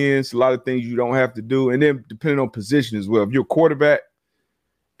top 10, it's a lot of things you don't have to do, and then depending on position as well. If you're a quarterback,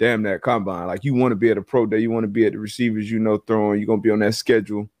 damn that combine. Like, you want to be at a pro day, you want to be at the receivers, throwing. You're gonna be on that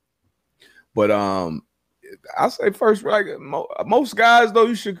schedule. But I say first, like most guys though,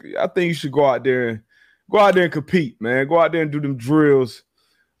 I think you should go out there and compete, man. Go out there and do them drills,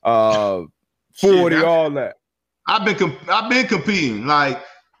 40, all that. I've been competing. Like,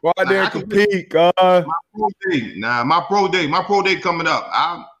 go out there and compete. My pro day coming up.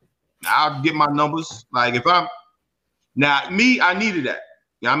 I'll get my numbers. Like, if I needed that.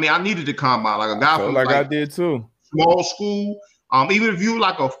 I needed the combine. Like a guy from I did too. Small school. Even if you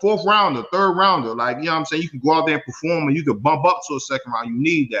like a fourth rounder, third rounder, like, you know what I'm saying, you can go out there and perform and you can bump up to a second round. You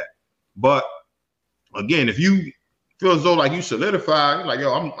need that. But again, if you feel as though like you solidify, you're like,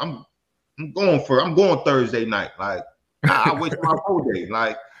 yo, I'm going Thursday night. Like, I wait for my pro day.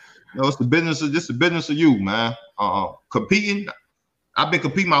 Like, it's the business of you, man. Competing. I've been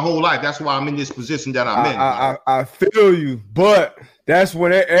competing my whole life. That's why I'm in this position that I'm in. I feel you, but that's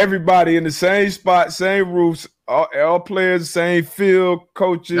when everybody in the same spot, same roofs, all players, same field,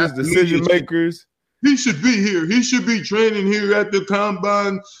 coaches, decision makers. He should be here. He should be training here at the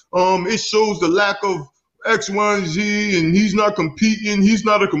combine. It shows the lack of X, Y, and Z, and he's not competing. He's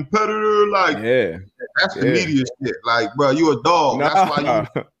not a competitor. Like, that's the media shit. Like, bro, you a dog. Nah. That's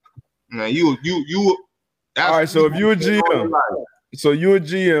why you. All right, so if you a GM,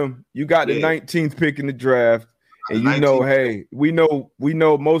 you got the 19th pick in the draft, and you know, hey, we know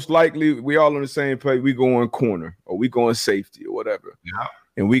most likely we all on the same page. We going corner or we going safety or whatever. Yeah.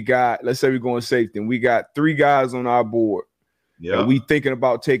 And let's say we're going safety, and we got 3 guys on our board. Yeah. And we thinking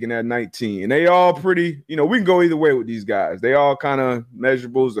about taking that 19. And they all pretty, we can go either way with these guys. They all kind of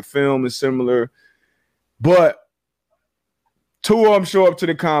measurables. The film is similar. But 2 of them show up to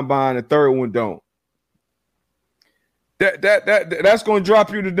the combine, the 3rd one don't. That's going to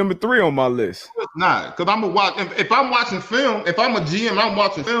drop you to number 3 on my list. It's not, because I'm going to watch. If I'm watching film, if I'm a GM, I'm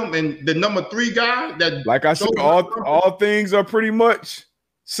watching film, and the number 3 guy that, like I said, all things are pretty much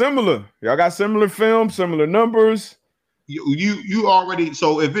similar. Y'all got similar film, similar numbers. You already.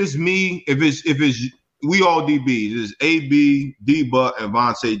 So if it's me, if it's we all DBs, it's AB, D-Butt, and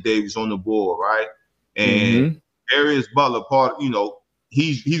Vontae Davis on the board, right? And Darius Butler,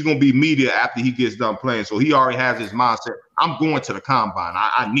 he's gonna be media after he gets done playing. So he already has his mindset. I'm going to the combine.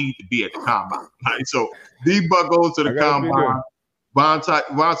 I need to be at the combine. Right? So D-Butt goes to the combine.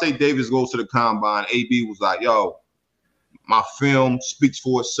 Vontae Davis goes to the combine. AB was like, yo, my film speaks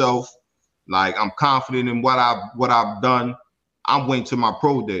for itself. Like, I'm confident in what I've done. I'm waiting to my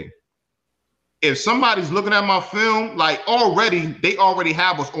pro day. If somebody's looking at my film, like they already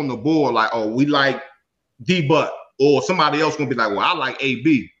have us on the board. Like, oh, we like D-Butt, or somebody else gonna be like, well, I like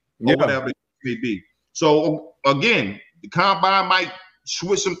AB, or whatever it may be. So again, the combine might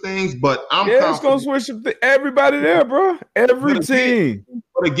switch some things, but it's gonna switch some everybody there, bro. Every team.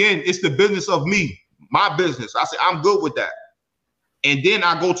 But again, it's the business of me, my business. I say I'm good with that. And then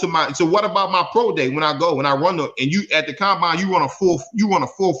I go to so what about my pro day when I run and you at the combine, you run a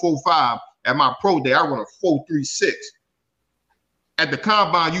 4.45. At my pro day, I run a 4.36. At the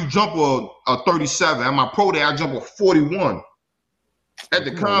combine, you jump a 37. At my pro day, I jump a 41. At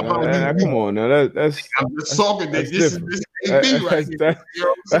the combine, come on now, that's I'm just talking. This is AB right here. You know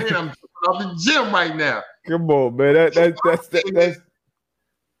what I'm saying? I'm at the gym right now. Come on, man. That's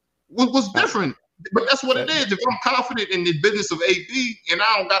what's different. But that's what it is. If I'm confident in the business of AB and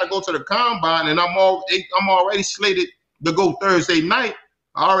I don't got to go to the combine and I'm already slated to go Thursday night,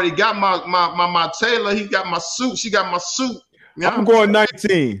 I already got my tailor. He got my suit. She got my suit. You know I'm going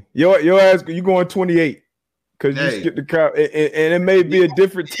 19. Your ass, you going 28 because you skipped the car, and it may be a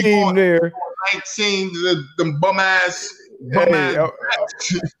different team there. 19, the bum ass. I'm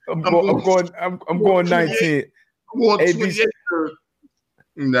going 19. I'm going 28.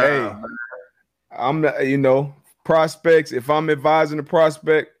 Nah. Hey, I'm not, prospects. If I'm advising a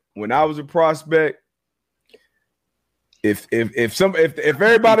prospect, when I was a prospect, if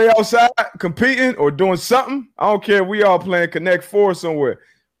everybody outside competing or doing something, I don't care. We all playing Connect 4 somewhere.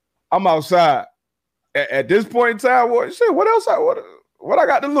 I'm outside. At this point in time, what else? What I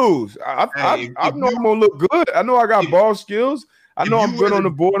got to lose? I know I'm gonna look good. I know I got ball skills. I know I'm good on the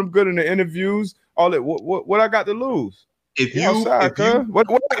board. I'm good in the interviews. All that. What I got to lose?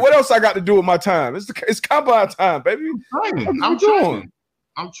 What else I got to do with my time? It's combine time, baby. I'm doing.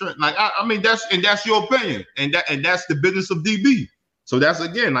 I'm trying. Like I mean, that's your opinion, and that's the business of DB. So that's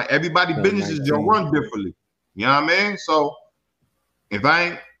again like everybody's business is gonna run differently. You know what I mean? So if I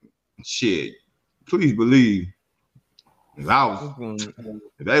ain't shit, please believe. If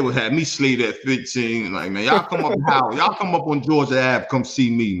they would have me slated at 15, like man, y'all come up y'all come up on Georgia Ave, come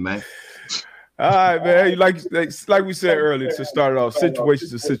see me, man. All right, man. Like we said earlier, to start it off,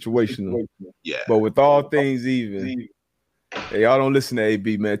 situations are situational. Yeah. But with all things even, hey, y'all don't listen to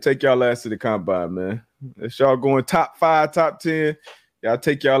AB, man. Take y'all ass to the combine, man. If y'all going top 5, top 10, y'all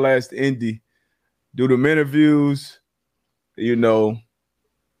take y'all ass to Indy. Do them interviews. You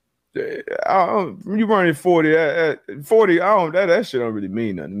running 40. 40, that shit don't really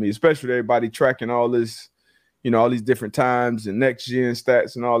mean nothing to me, especially with everybody tracking all this, all these different times and next gen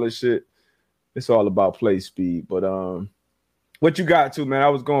stats and all this shit. It's all about play speed. But what you got to, man? I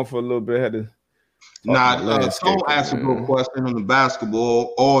was going for a little bit. Had to Don't ask a good question on the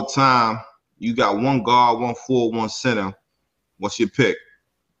basketball. All time, you got one guard, one forward, one center. What's your pick?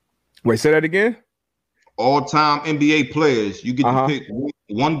 Wait, say that again? All time NBA players, you get to pick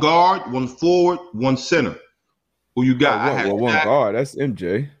one guard, one forward, one center. Who you got? One guard. That's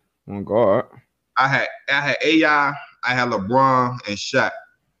MJ. One guard. I had AI. I had LeBron and Shaq.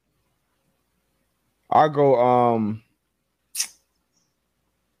 I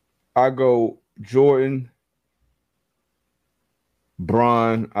go Jordan,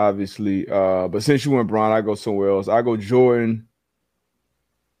 Bron, obviously. But since you went Bron, I go somewhere else. I go Jordan,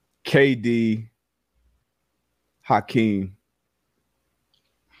 KD, Hakeem.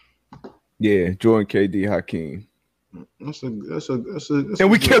 Yeah, Jordan, KD, Hakeem. That's a and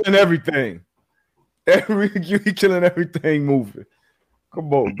we killing everything. We killing everything moving.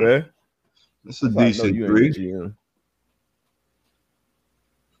 Come on, man. That's a decent three.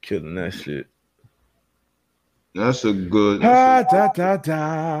 Killing that shit. That's a good.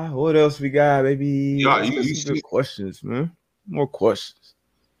 What else we got, baby? Yeah, you good questions, man. More questions.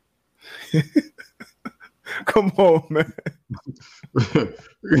 Come on, man.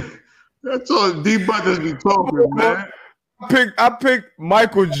 That's all D Butters be talking, man. I picked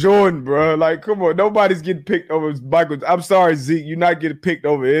Michael Jordan, bro. Like, come on, nobody's getting picked over Michael. I'm sorry, Zeke, you're not getting picked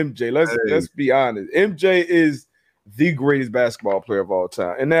over MJ. Let's be honest. MJ is the greatest basketball player of all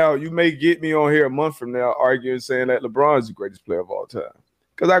time. And now you may get me on here a month from now arguing saying that LeBron's the greatest player of all time.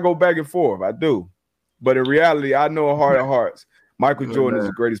 Because I go back and forth. I do. But in reality, I know in heart of hearts, Michael Jordan is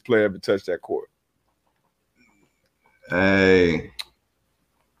the greatest player ever touched that court. Hey.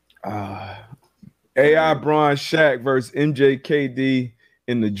 AI Bron Shaq versus MJ KD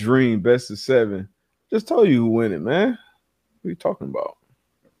in the Dream, best of 7. Just told you who win it, man. What are you talking about?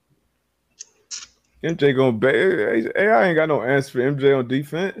 MJ gonna bet. AI ain't got no answer for MJ on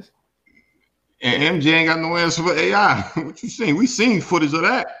defense. And MJ ain't got no answer for AI. What you seen? We seen footage of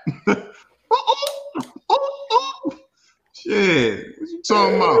that. Shit. What you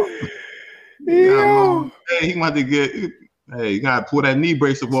talking about? Yeah. Hey, he want to get. Hey, you gotta pull that knee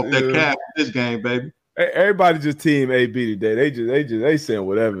brace up off that calf this game, baby. Everybody just team AB today. They saying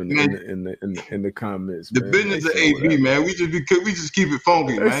whatever in the comments. The man. business of AB, whatever. Man. We just keep it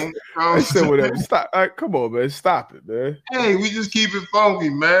funky, man. They say whatever. Stop. All right, come on, man. Stop it, man. Hey, we just keep it funky,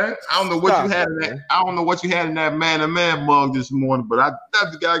 man. I don't know what you had in that. I don't know what you had in that man-to-man mug this morning, but I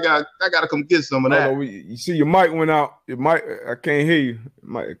gotta come get some of that. You see, your mic went out. Your mic, I can't hear you.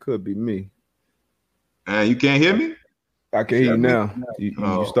 It could be me. You can't hear me? I can hear you now.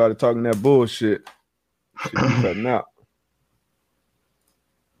 You started talking that bullshit. Shit, cutting out.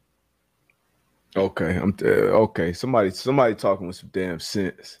 Okay, okay. Somebody talking with some damn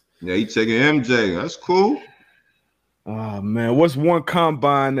sense. Yeah, he taking MJ. That's cool. Oh man, what's one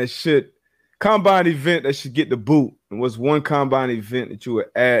combine event that should get the boot? And what's one combine event that you would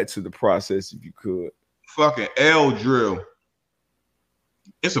add to the process if you could? Fucking L drill.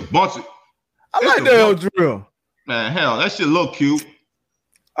 It's a bunch of. I like the L drill. Man, hell, that shit look cute.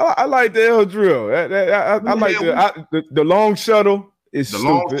 I like the L drill. I like the long shuttle. Is the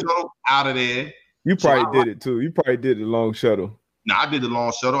stupid. Long shuttle out of there. You probably did it too. You probably did the long shuttle. No, I did the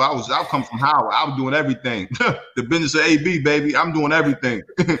long shuttle. I come from Howard. I was doing everything. The business of AB, baby. I'm doing everything.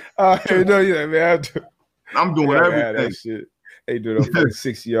 Man. I'm doing everything. That shit. They do the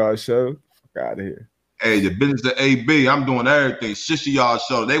 60-yard shuttle. Fuck out of here. Hey, the business of AB. I'm doing everything. 60-yard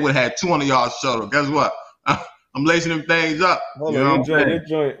shuttle. They would have had 200-yard shuttle. Guess what? I'm lacing them things up. Hold on, your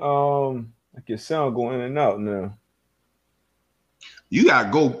joint. Like your sound going in and out now. You gotta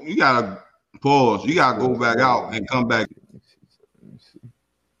go. You gotta pause. You gotta go back out and come back.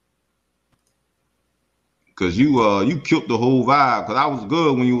 Cause you killed the whole vibe. Cause I was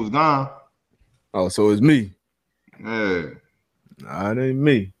good when you was gone. Oh, so it's me. Yeah. Nah, it ain't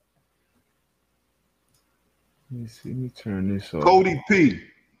me. Let me see. Let me turn this off. Cody P.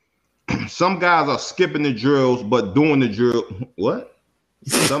 Some guys are skipping the drills but doing the drill. What?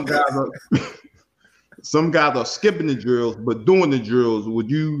 Some guys are skipping the drills but doing the drills.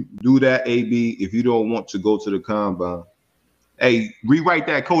 Would you do that, AB, if you don't want to go to the combine? Hey, rewrite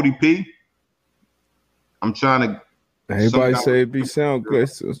that, Cody P. I'm trying to. Everybody say it be sound good.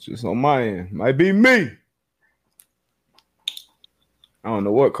 It's just on my end. Might be me. I don't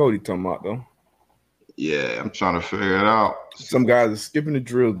know what Cody talking about though. Yeah, I'm trying to figure it out. Some guys are skipping the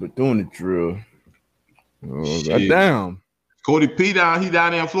drills but doing the drill. Oh, goddamn. Cody P he down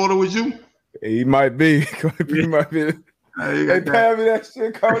there in Florida with you? He might be. Cody P might be. Hey, pay me that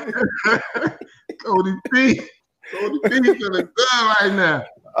shit, Cody. Cody P. Cody P feeling good right now.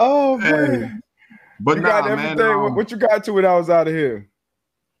 Oh man. Hey. But you got everything. Man, what you got to it? I was out of here.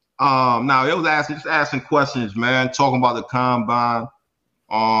 Now it was asking questions, man. Talking about the combine.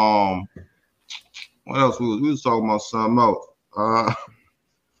 What else we was talking about? Something else.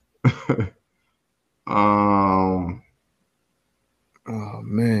 Oh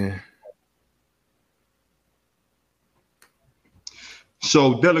man.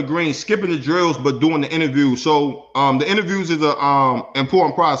 So Della Green skipping the drills but doing the interviews. So the interviews is a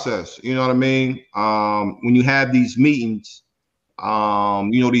important process. You know what I mean? When you have these meetings,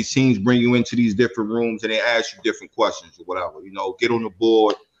 these teams bring you into these different rooms and they ask you different questions or whatever. Get on the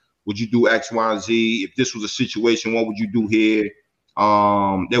board. Would you do X, Y, and Z? If this was a situation, what would you do here?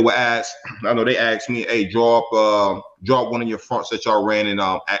 They were asked. I know they asked me, "Hey, draw up one of your fronts that y'all ran in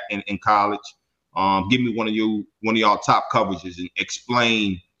college. Give me one of y'all top coverages and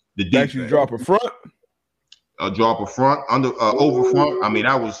explain the defense." Actually, drop a front. Drop a front, over front.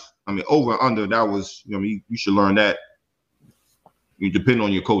 Over and under. That was. You should learn that. You depend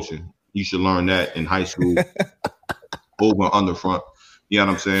on your coaching. You should learn that in high school. Over and under front. You know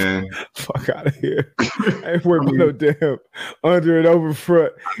what I'm saying? Fuck out of here. I ain't working no damn under and over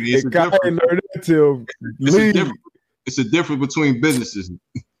front. It's a difference between businesses.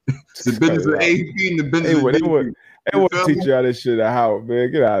 The business of AB and the business of DB. They want to teach you all this shit at Howard,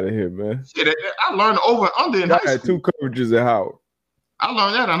 man. Get out of here, man. Shit, I learned over and under in high school. I had 2 coverages at Howard. I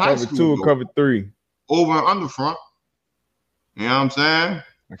learned that in high school. Cover 2 and cover 3. Over and under front. You know what I'm saying?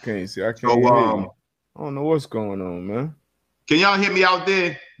 I can't see. I can't hear you. I don't know what's going on, man. Can y'all hear me out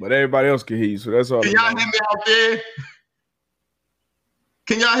there? But everybody else can hear you, so that's all. Can y'all hear me out there?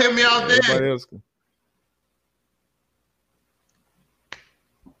 Can y'all hear me out there? Everybody else can.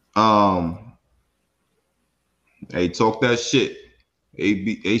 Hey, talk that shit.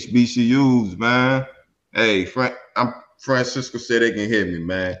 HBCUs, man. Hey, Francisco said they can hear me,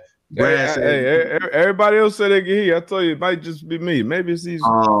 man. Everybody else said they can hear you. I told you, it might just be me. Maybe it's these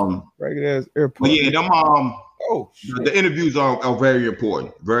ragged ass airports. Yeah, them the interviews are very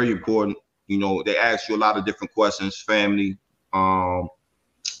important. Very important. They ask you a lot of different questions, family, how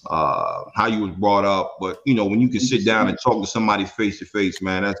you was brought up. But when you can sit down and talk to somebody face to face,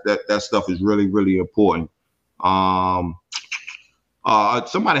 man, that stuff is really, really important. Somebody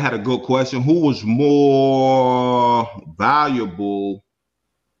had a good question. Who was more valuable?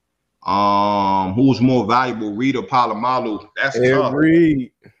 Who was more valuable, Reed or Palomalu? That's tough.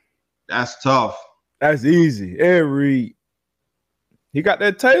 Reed. That's tough. That's easy. Reed. He got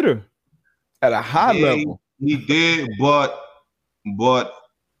that tater at a high level. He did, but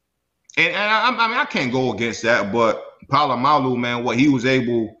I can't go against that. But Palomalu, man, what he was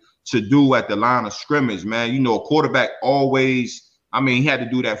able to do at the line of scrimmage, man. A quarterback always. He had to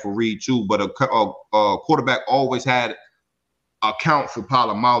do that for Reed too, but a quarterback always had account for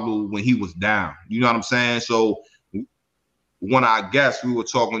Palomalu when he was down. You know what I'm saying? So when I guess we were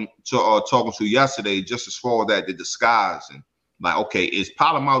talking to yesterday, just as far as that, the disguise and like, okay, is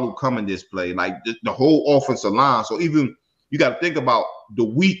Palomalu coming this play? Like the whole offensive line. So even you got to think about the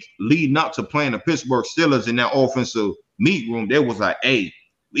week leading up to playing the Pittsburgh Steelers in that offensive meet room. There was like, hey,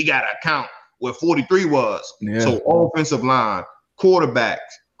 we got to count where 43 was. Yeah. So offensive line, quarterbacks,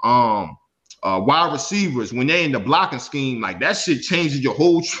 wide receivers, when they're in the blocking scheme, like that shit changes your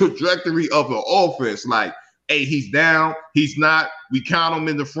whole trajectory of the offense. Like, hey, he's down, he's not. We count him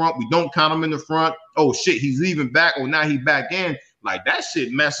in the front. We don't count him in the front. Oh shit, he's leaving back. Oh, now he's back in. Like that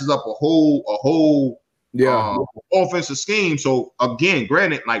shit messes up a whole offensive scheme. So again,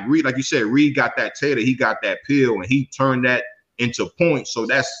 granted, like Reed, like you said, Reed got that tater, he got that pill, and he turned that into points. So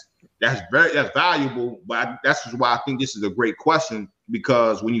that's valuable. But that's why I think this is a great question,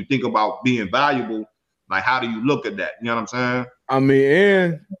 because when you think about being valuable, like how do you look at that? You know what I'm saying?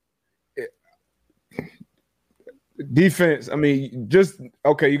 And defense.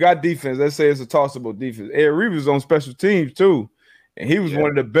 You got defense. Let's say it's a tossable defense. Ed Reed was on special teams too, and he was one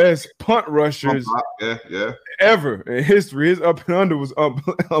of the best punt rushers ever in history. His up and under was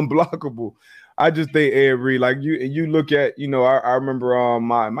unblockable. I just think Ed Reed, like you look at, I remember it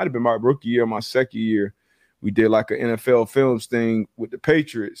might have been my rookie year, my second year, we did like an NFL films thing with the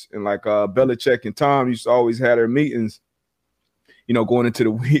Patriots, and like Belichick and Tom used to always have their meetings, going into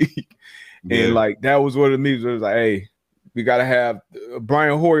the week. Yeah. And like that was one of the meetings where it was like, hey, we gotta have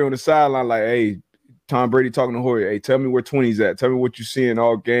Brian Hoyer on the sideline, like, hey, Tom Brady talking to Hoyer, hey, tell me where 20's at, tell me what you see in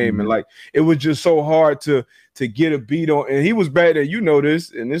all game. And like it was just so hard to get a beat on, and he was bad at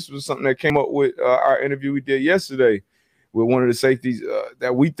this, and this was something that came up with our interview we did yesterday with one of the safeties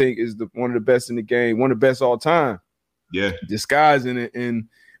that we think is one of the best in the game, one of the best all time. Yeah, disguising it and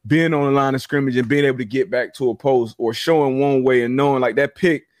being on the line of scrimmage and being able to get back to a post or showing one way and knowing like that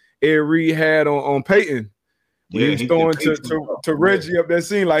pick Ed Reed had on Peyton when he was throwing to Reggie up that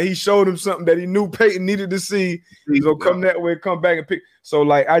scene. Like he showed him something that he knew Peyton needed to see. He's gonna come that way, come back and pick. So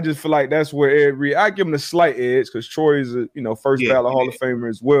like I just feel like that's where Ed Reed, I give him a slight edge because Troy is a first ballot Hall of Famer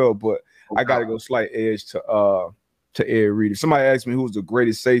as well, but I gotta go slight edge to Ed Reed. If somebody asked me who's the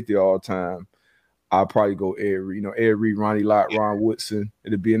greatest safety of all time, I'll probably go Ed Reed. Ed Reed, Ronnie Lott, Ron Woodson.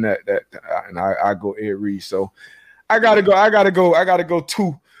 It'd be in that and I go Ed Reed. So I gotta go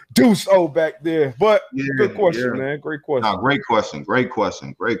two. Deuce back there, but good question, man. Great question. No, great question.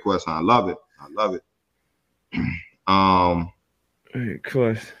 I love it. Hey,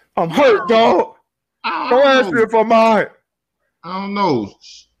 question. I'm hurt, dog. Don't ask me if I'm all right. I don't know.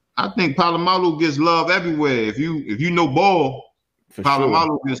 I think Palomalu gets love everywhere. If you know ball,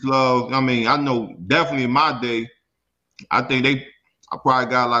 Palomalu gets love. I mean, I know definitely in my day, I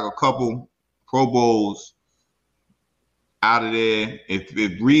probably got like a couple Pro Bowls out of there. If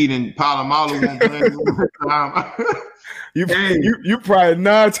Reed and Palomalu won't play time, you probably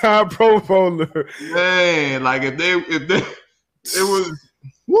 9-time Pro Bowler. Man, like if they it was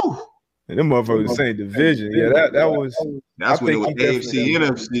woo. And them motherfuckers the same division. Yeah, that's when it was AFC,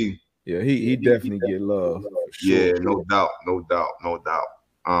 NFC. Yeah, he definitely get love. For sure. Yeah, no doubt.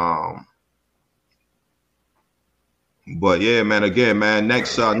 But yeah, man. Again, man.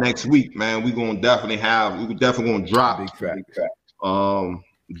 Next week, man, we definitely gonna drop. Big fact.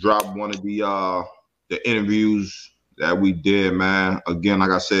 Drop one of the interviews that we did, man. Again,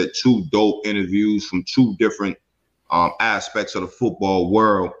 like I said, 2 dope interviews from 2 different aspects of the football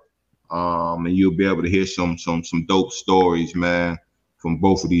world. And you'll be able to hear some dope stories, man, from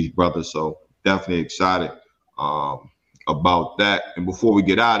both of these brothers. So definitely excited about that. And before we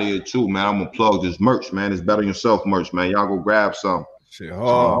get out of here too, man, I'm gonna plug this merch, man. It's Better Yourself merch, man. Y'all go grab some. Shit,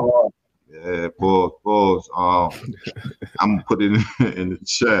 yeah, pause. I'm gonna put it in the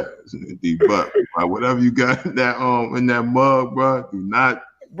chat. But whatever you got in that mug, bro, do not.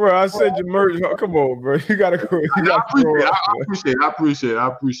 Bro, I said your merch. Oh, come on, bro. You gotta go. I appreciate it.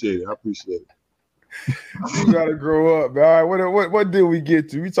 You gotta grow up, man. All right, what did we get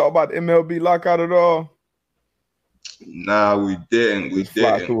to? We talk about the MLB lockout at all? Nah, we didn't. We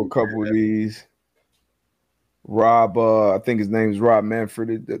fly through a couple of these. Rob, I think his name is Rob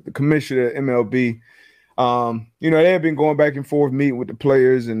Manfred, the commissioner of MLB. They have been going back and forth, meeting with the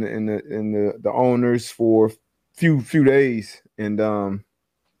players and the owners for a few days, and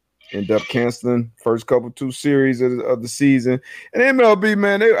end up canceling first 2 series of the season. And MLB,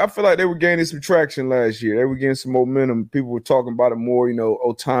 man, I feel like they were gaining some traction last year. They were getting some momentum. People were talking about it more,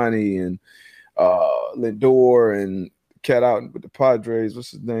 Ohtani and Lindor and cat out with the Padres.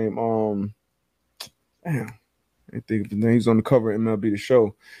 What's his name? I think the name's on the cover of MLB The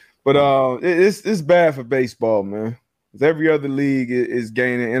Show. But it's bad for baseball, man. Every other league is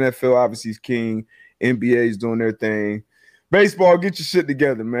gaining. NFL obviously is king. NBA is doing their thing. Baseball, get your shit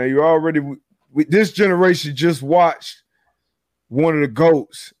together, man. You already this generation just watched one of the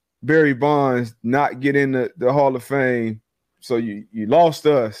GOATs, Barry Bonds, not get in the Hall of Fame. So you lost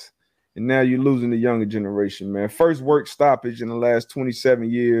us, and now you're losing the younger generation, man. First work stoppage in the last 27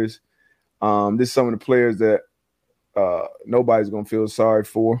 years. This is some of the players that nobody's gonna feel sorry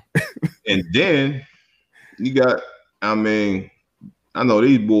for. And then you got, I know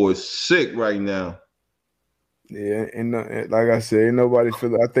these boys sick right now. Yeah, and like I said, ain't nobody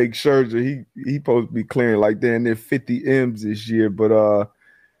feel. I think Scherzer, he supposed to be clearing like they're 50 M's this year. But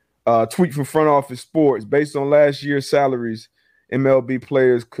tweet from Front Office Sports: based on last year's salaries, MLB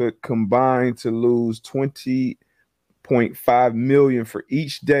players could combine to lose $20.5 million for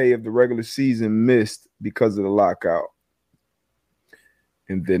each day of the regular season missed because of the lockout.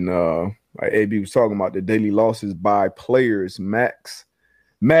 And then, like AB was talking about, the daily losses by players. Mad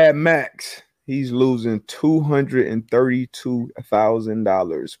Max. He's losing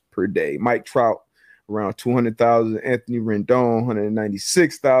 $232,000 per day. Mike Trout around $200,000. Anthony Rendon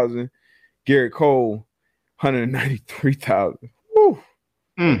 $196,000. Garrett Cole $193,000. Woo!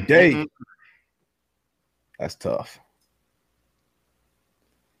 Day. That's tough.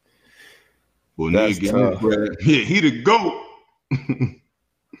 Well, that's tough. Yeah, he the GOAT.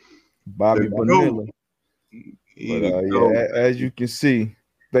 Bobby Bonilla. As you can see,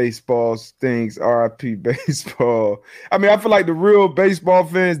 baseball stings. RIP baseball. I feel like the real baseball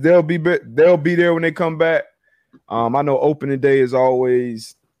fans, they'll be there when they come back. I know opening day is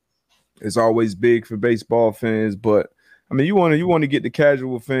always big for baseball fans, but you want to get the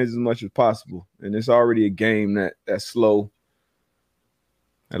casual fans as much as possible, and it's already a game that's slow.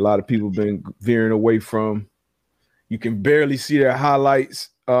 A lot of people been veering away from. You can barely see their highlights.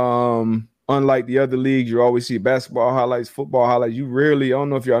 Unlike the other leagues, you always see basketball highlights, football highlights. You rarely, I don't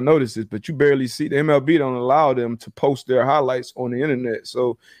know if y'all notice this, but you barely see. The MLB don't allow them to post their highlights on the internet.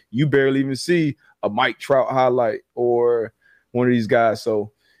 So you barely even see a Mike Trout highlight or one of these guys.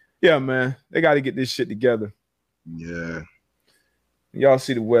 So, yeah, man, they got to get this shit together. Yeah. Y'all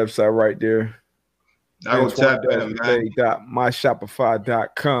see the website right there. I will tap that, man.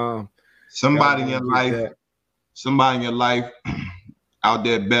 myshopify.com. Somebody in your life out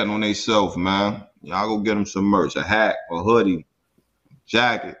there betting on themselves, man. Y'all go get them some merch, a hat, a hoodie,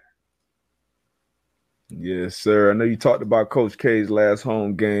 jacket. Yes, sir. I know you talked about Coach K's last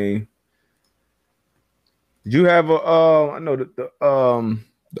home game. Did you have I know that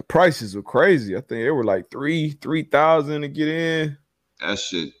The prices were crazy. I think they were like $3,000 to get in. That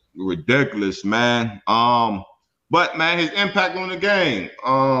shit ridiculous, man. But man, his impact on the game.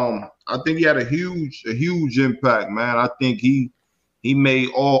 I think he had a huge impact, man. I think he made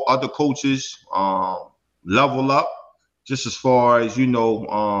all other coaches level up, just as far as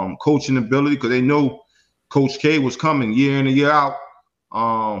coaching ability, because they know Coach K was coming year in and year out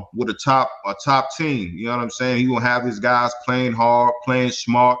with a top team. You know what I'm saying? He gonna have his guys playing hard, playing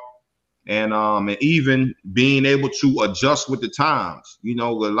smart, and even being able to adjust with the times. A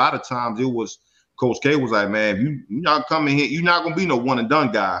lot of times it was Coach K was like, man, you're not coming here, you're not gonna be no one and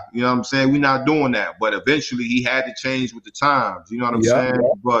done guy. You know what I'm saying? We're not doing that. But eventually he had to change with the times. You know what I'm saying? Yeah.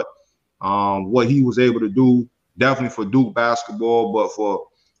 But what he was able to do, definitely for Duke basketball, but for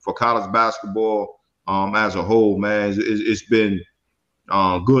college basketball as a whole, man, it's been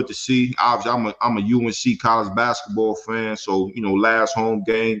good to see. Obviously, I'm a UNC college basketball fan, so last home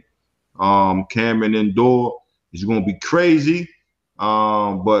game, Cameron indoor is going to be crazy.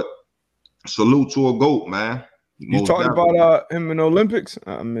 But salute to a GOAT, man. You talked about him in the Olympics?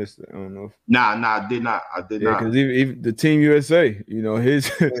 I missed it. I don't know. Nah, I did not. Because even the Team USA,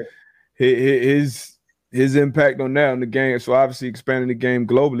 his impact on that on the game. So obviously expanding the game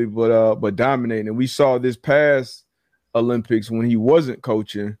globally, but dominating. And we saw this past Olympics when he wasn't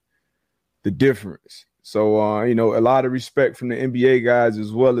coaching, the difference. So a lot of respect from the NBA guys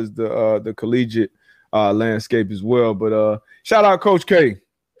as well as the collegiate landscape as well. But shout out Coach K.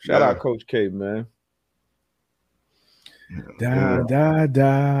 Shout out Coach K, man. Hey,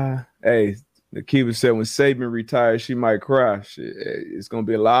 Nakiba said when Saban retires, she might cry. It's gonna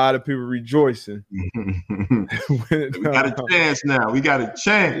be a lot of people rejoicing. We got a chance now. We got a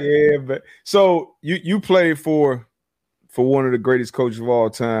chance. Yeah, but so you played for one of the greatest coaches of all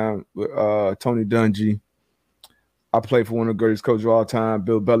time, Tony Dungy. I played for one of the greatest coaches of all time,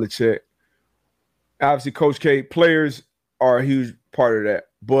 Bill Belichick. Obviously, Coach K, players are a huge part of that.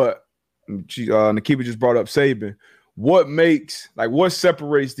 But Nakiba just brought up Saban. What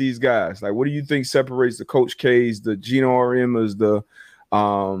separates these guys? Like, what do you think separates the Coach K's, the Gino Arimas, the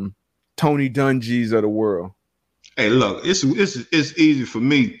Tony Dungys of the world? Hey, look, it's easy for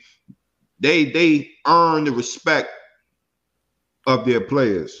me. They earn the respect of their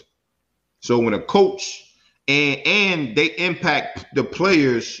players. So when a coach and they impact the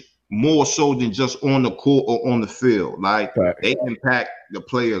players more so than just on the court or on the field. Like they impact the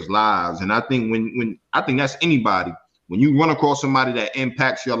players' lives. And I think when I think that's anybody. When you run across somebody that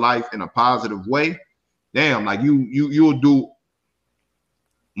impacts your life in a positive way, damn, like you'll do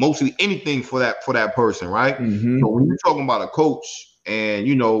mostly anything for that person, right? Mm-hmm. So when you're talking about a coach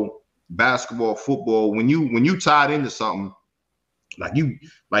and basketball, football, when you tied into something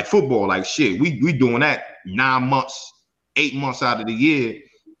like football, like shit, we doing that 9 months, 8 months out of the year.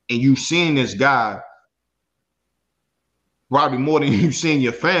 And you seeing this guy probably more than you seeing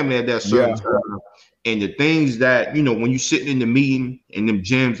your family at that certain time. And the things that, when you sitting in the meeting and them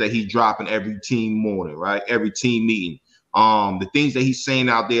gems that he's dropping every team morning, right? Every team meeting. The things that he's saying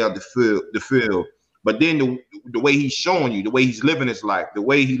out there at the field. But then the way he's showing you, the way he's living his life, the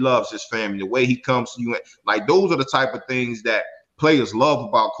way he loves his family, the way he comes to you. Like those are the type of things that players love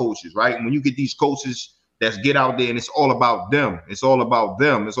about coaches, right? And when you get these coaches that get out there and it's all about them. It's all about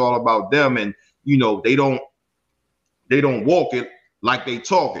them. It's all about them. And, they don't walk it like they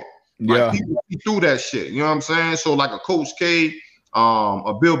talk it. Yeah. Like people do that shit. You know what I'm saying? So like a Coach K,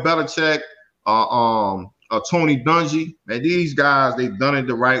 a Bill Belichick, a Tony Dungy, man, these guys, they've done it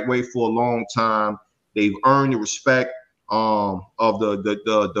the right way for a long time. They've earned the respect of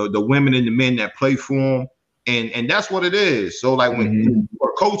the women and the men that play for them. And that's what it is. So like when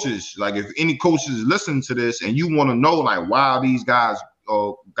for coaches, like if any coaches listen to this and you want to know like why these guys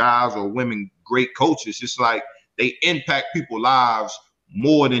or women great coaches, it's like they impact people's lives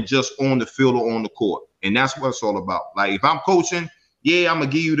more than just on the field or on the court. And that's what it's all about. Like if I'm coaching, I'm gonna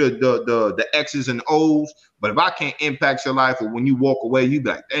give you the X's and O's, but if I can't impact your life or when you walk away, you be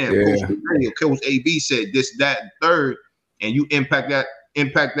like, damn, Coach AB said this, that, and third, and you have that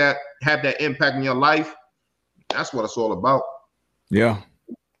impact in your life. That's what it's all about. Yeah.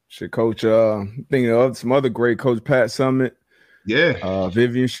 Should Coach thinking of some other great coach, Pat Summitt. Yeah.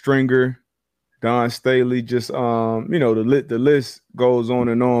 Vivian Stringer, Don Staley, just the list goes on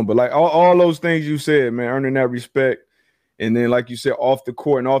and on. But like all those things you said, man, earning that respect. And then like you said, off the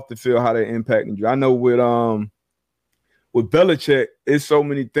court and off the field, how they impacting you. I know with Belichick, it's so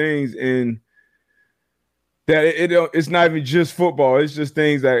many things, and that it's not even just football. It's just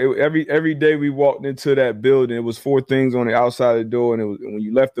things that every day we walked into that building, it was 4 things on the outside of the door, and when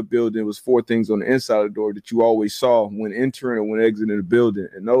you left the building, it was 4 things on the inside of the door that you always saw when entering or when exiting the building.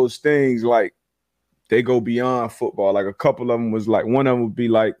 And those things, like, they go beyond football. Like, a couple of them was like, one of them would be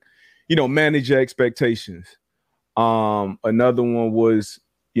like, manage your expectations. Another one was,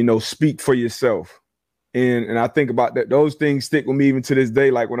 speak for yourself. And I think about that. Those things stick with me even to this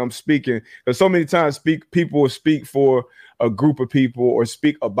day. Like, when I'm speaking, because so many times people will speak for a group of people or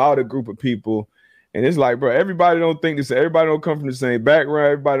speak about a group of people. And it's like, bro, everybody don't think this. Everybody don't come from the same background.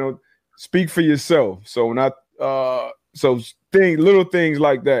 Everybody don't speak for yourself. So when little things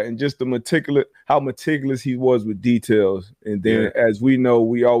like that, and just how meticulous he was with details. And then, as we know,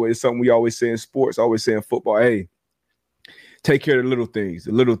 something we always say in sports, always say in football, hey, take care of the little things,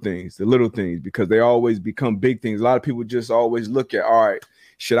 because they always become big things. A lot of people just always look at, all right,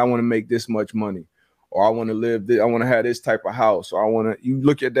 shit, I want to make this much money, or I want to live this, I want to have this type of house, or you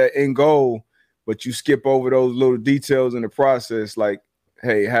look at that end goal, but you skip over those little details in the process, like,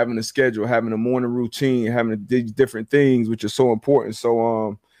 hey, having a schedule, having a morning routine, having different things, which are so important.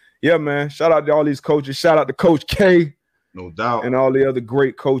 So, yeah, man, shout out to all these coaches. Shout out to Coach K. No doubt. And all the other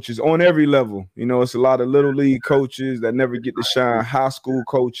great coaches on every level. It's a lot of little league coaches that never get to shine, high school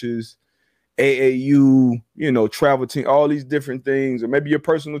coaches, AAU, travel team, all these different things, or maybe your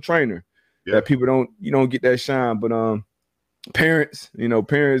personal trainer that people don't get that shine. But parents,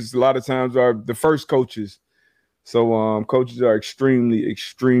 parents a lot of times are the first coaches. So coaches are extremely,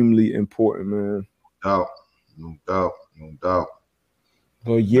 extremely important, man. No doubt.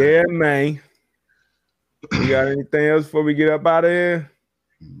 Well, yeah, man. You got anything else before we get up out of here?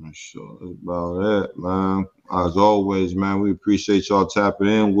 I'm sure that's about it, man. As always, man, we appreciate y'all tapping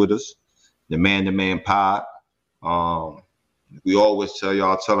in with us. The Man Pod. We always tell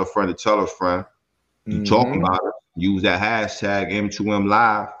y'all, tell a friend to tell a friend. You talk about it. Use that hashtag M2M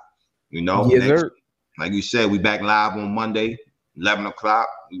Live. Yes, sir. Like you said, we back live on Monday, 11 o'clock.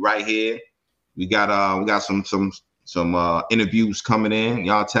 We right here. We got some interviews coming in.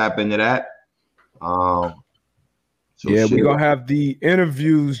 Y'all tap into that. We're gonna have the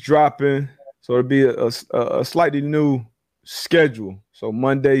interviews dropping, so it'll be a slightly new schedule. So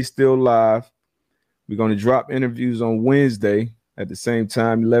Monday's still live. We're gonna drop interviews on Wednesday at the same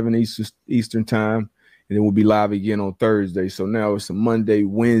time, 11 Eastern time, and then we'll be live again on Thursday. So now it's a Monday,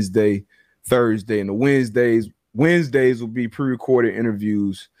 Wednesday, Thursday, and the Wednesdays will be pre-recorded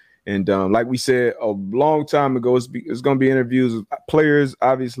interviews. And like we said a long time ago, it's gonna be interviews with players,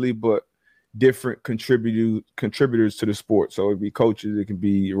 obviously, but different contributors to the sport. So it can be coaches, it can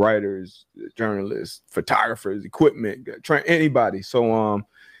be writers, journalists, photographers, equipment, anybody. So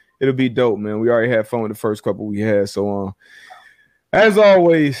it'll be dope, man. We already had fun with the first couple we had. So as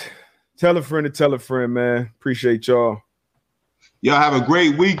always, tell a friend, man. Appreciate y'all. Y'all have a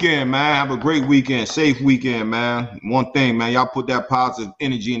great weekend, man. Have a great weekend. Safe weekend, man. One thing, man, y'all put that positive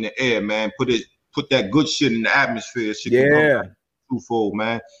energy in the air, man. Put that good shit in the atmosphere. Twofold,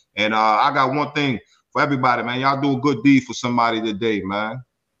 man. And I got one thing for everybody, man. Y'all do a good deed for somebody today, man.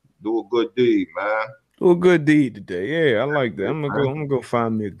 Do a good deed, man. Do a good deed today. Yeah, I like that. I'm gonna go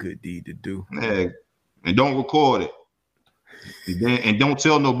find me a good deed to do. Yeah. And don't record it. And don't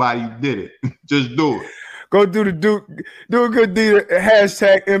tell nobody you did it. Just do it. Go do a good deed.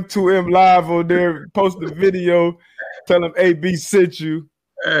 Hashtag M2M Live on there. Post the video. Tell them AB sent you.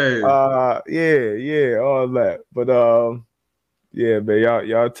 Hey. Yeah, all that. But yeah, man,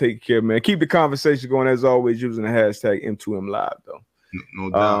 y'all take care, man. Keep the conversation going as always using the hashtag M2M Live, though. No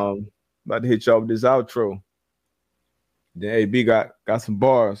doubt. About to hit y'all with this outro. Then AB got some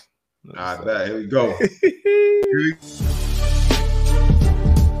bars. All right, here we go.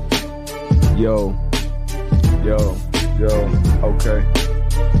 Yo. Okay.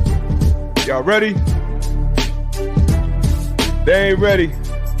 Y'all ready? They ain't ready.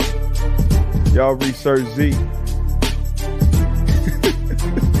 Y'all research Z.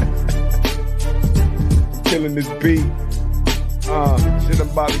 Killing this beat. Shit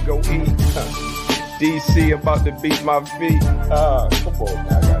about to go eat. DC about to beat my feet. Come on,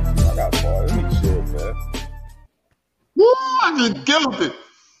 man. I got bars. Let me chill, man. Woo! I just killed it.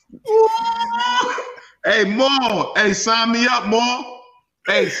 Woo! Hey, Mo. Hey, sign me up, Mo.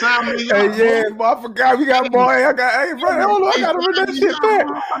 Hey, sign me up. Hey, yeah, boy, I forgot we got ball. Hey, brother, hold on. I gotta run that shit back.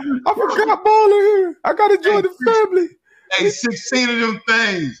 I forgot ball in here. I gotta join the family. Hey, 16 of them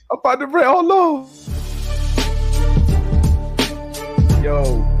things. I'm about to run. Hold on.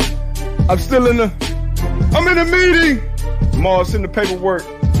 Yo, I'm in a meeting. Mo, send the paperwork.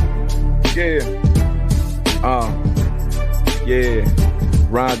 Yeah. Yeah.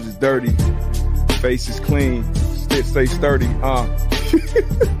 Rhymes is dirty. Face is clean. Stay sturdy. Come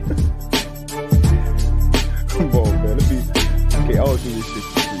on, man. Okay, I don't do this shit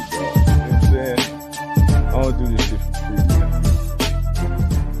for free, dog. You know what I'm saying? I don't do this shit for free, man.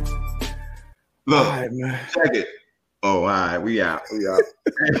 Look, all right, man. Check it. Oh, all right. We out.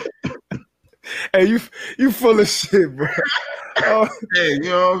 Hey, you full of shit, bro. Oh. Hey, you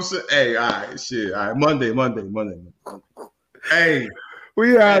know what I'm saying? Hey, all right, shit. All right, Monday. Hey.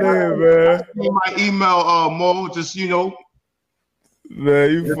 We out here, man. You might email Mo, just, you know.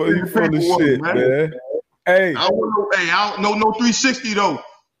 Man, you full of shit, man. Hey. I don't know no 360 though.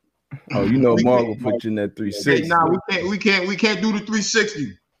 Oh, you know Mark will put you in that 360. Hey, nah, we can't do the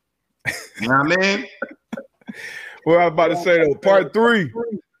 360. You know what I mean? Well, I was about to say though, part 3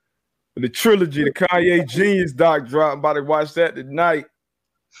 of the trilogy, the Kanye Genius doc drop. I'm about to watch that tonight.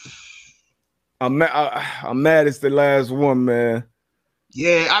 I'm mad it's the last one, man.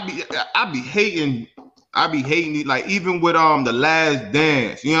 Yeah, I be hating it, like even with The Last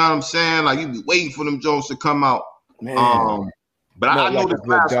Dance, you know what I'm saying? Like you be waiting for them Jones to come out. Man. But I know the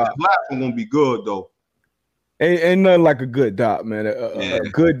last one gonna be good though. Ain't nothing like a good doc, man. A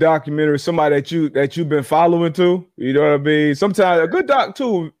good documentary, somebody that you've been following too. You know what I mean? Sometimes a good doc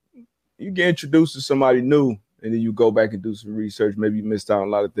too, you get introduced to somebody new, and then you go back and do some research. Maybe you missed out on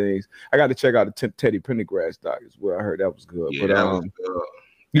a lot of things. I got to check out the Teddy Pendergrass doc as well. I heard that was good. Yeah, but that was good.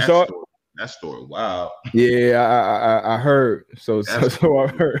 You saw it? That story, wow. Yeah, I heard. So I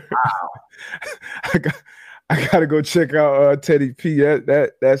heard. Wow. I gotta go check out Teddy P.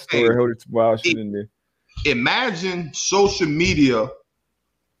 That story held its wild shit in there. Imagine social media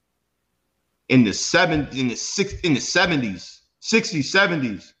in the 60s,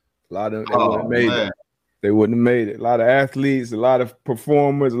 70s. A lot of them wouldn't have made it. They wouldn't have made it. A lot of athletes, a lot of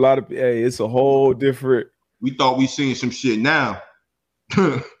performers, it's a whole different. We thought we seen some shit now.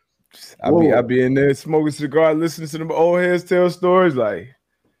 I be in there smoking a cigar, listening to them old heads tell stories like,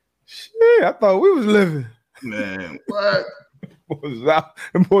 shit, I thought we was living. Man, what?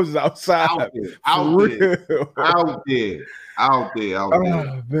 Them boys outside. Out there. Oh,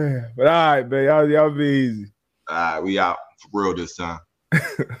 man. But all right, man. Y'all be easy. All right, we out for real this time.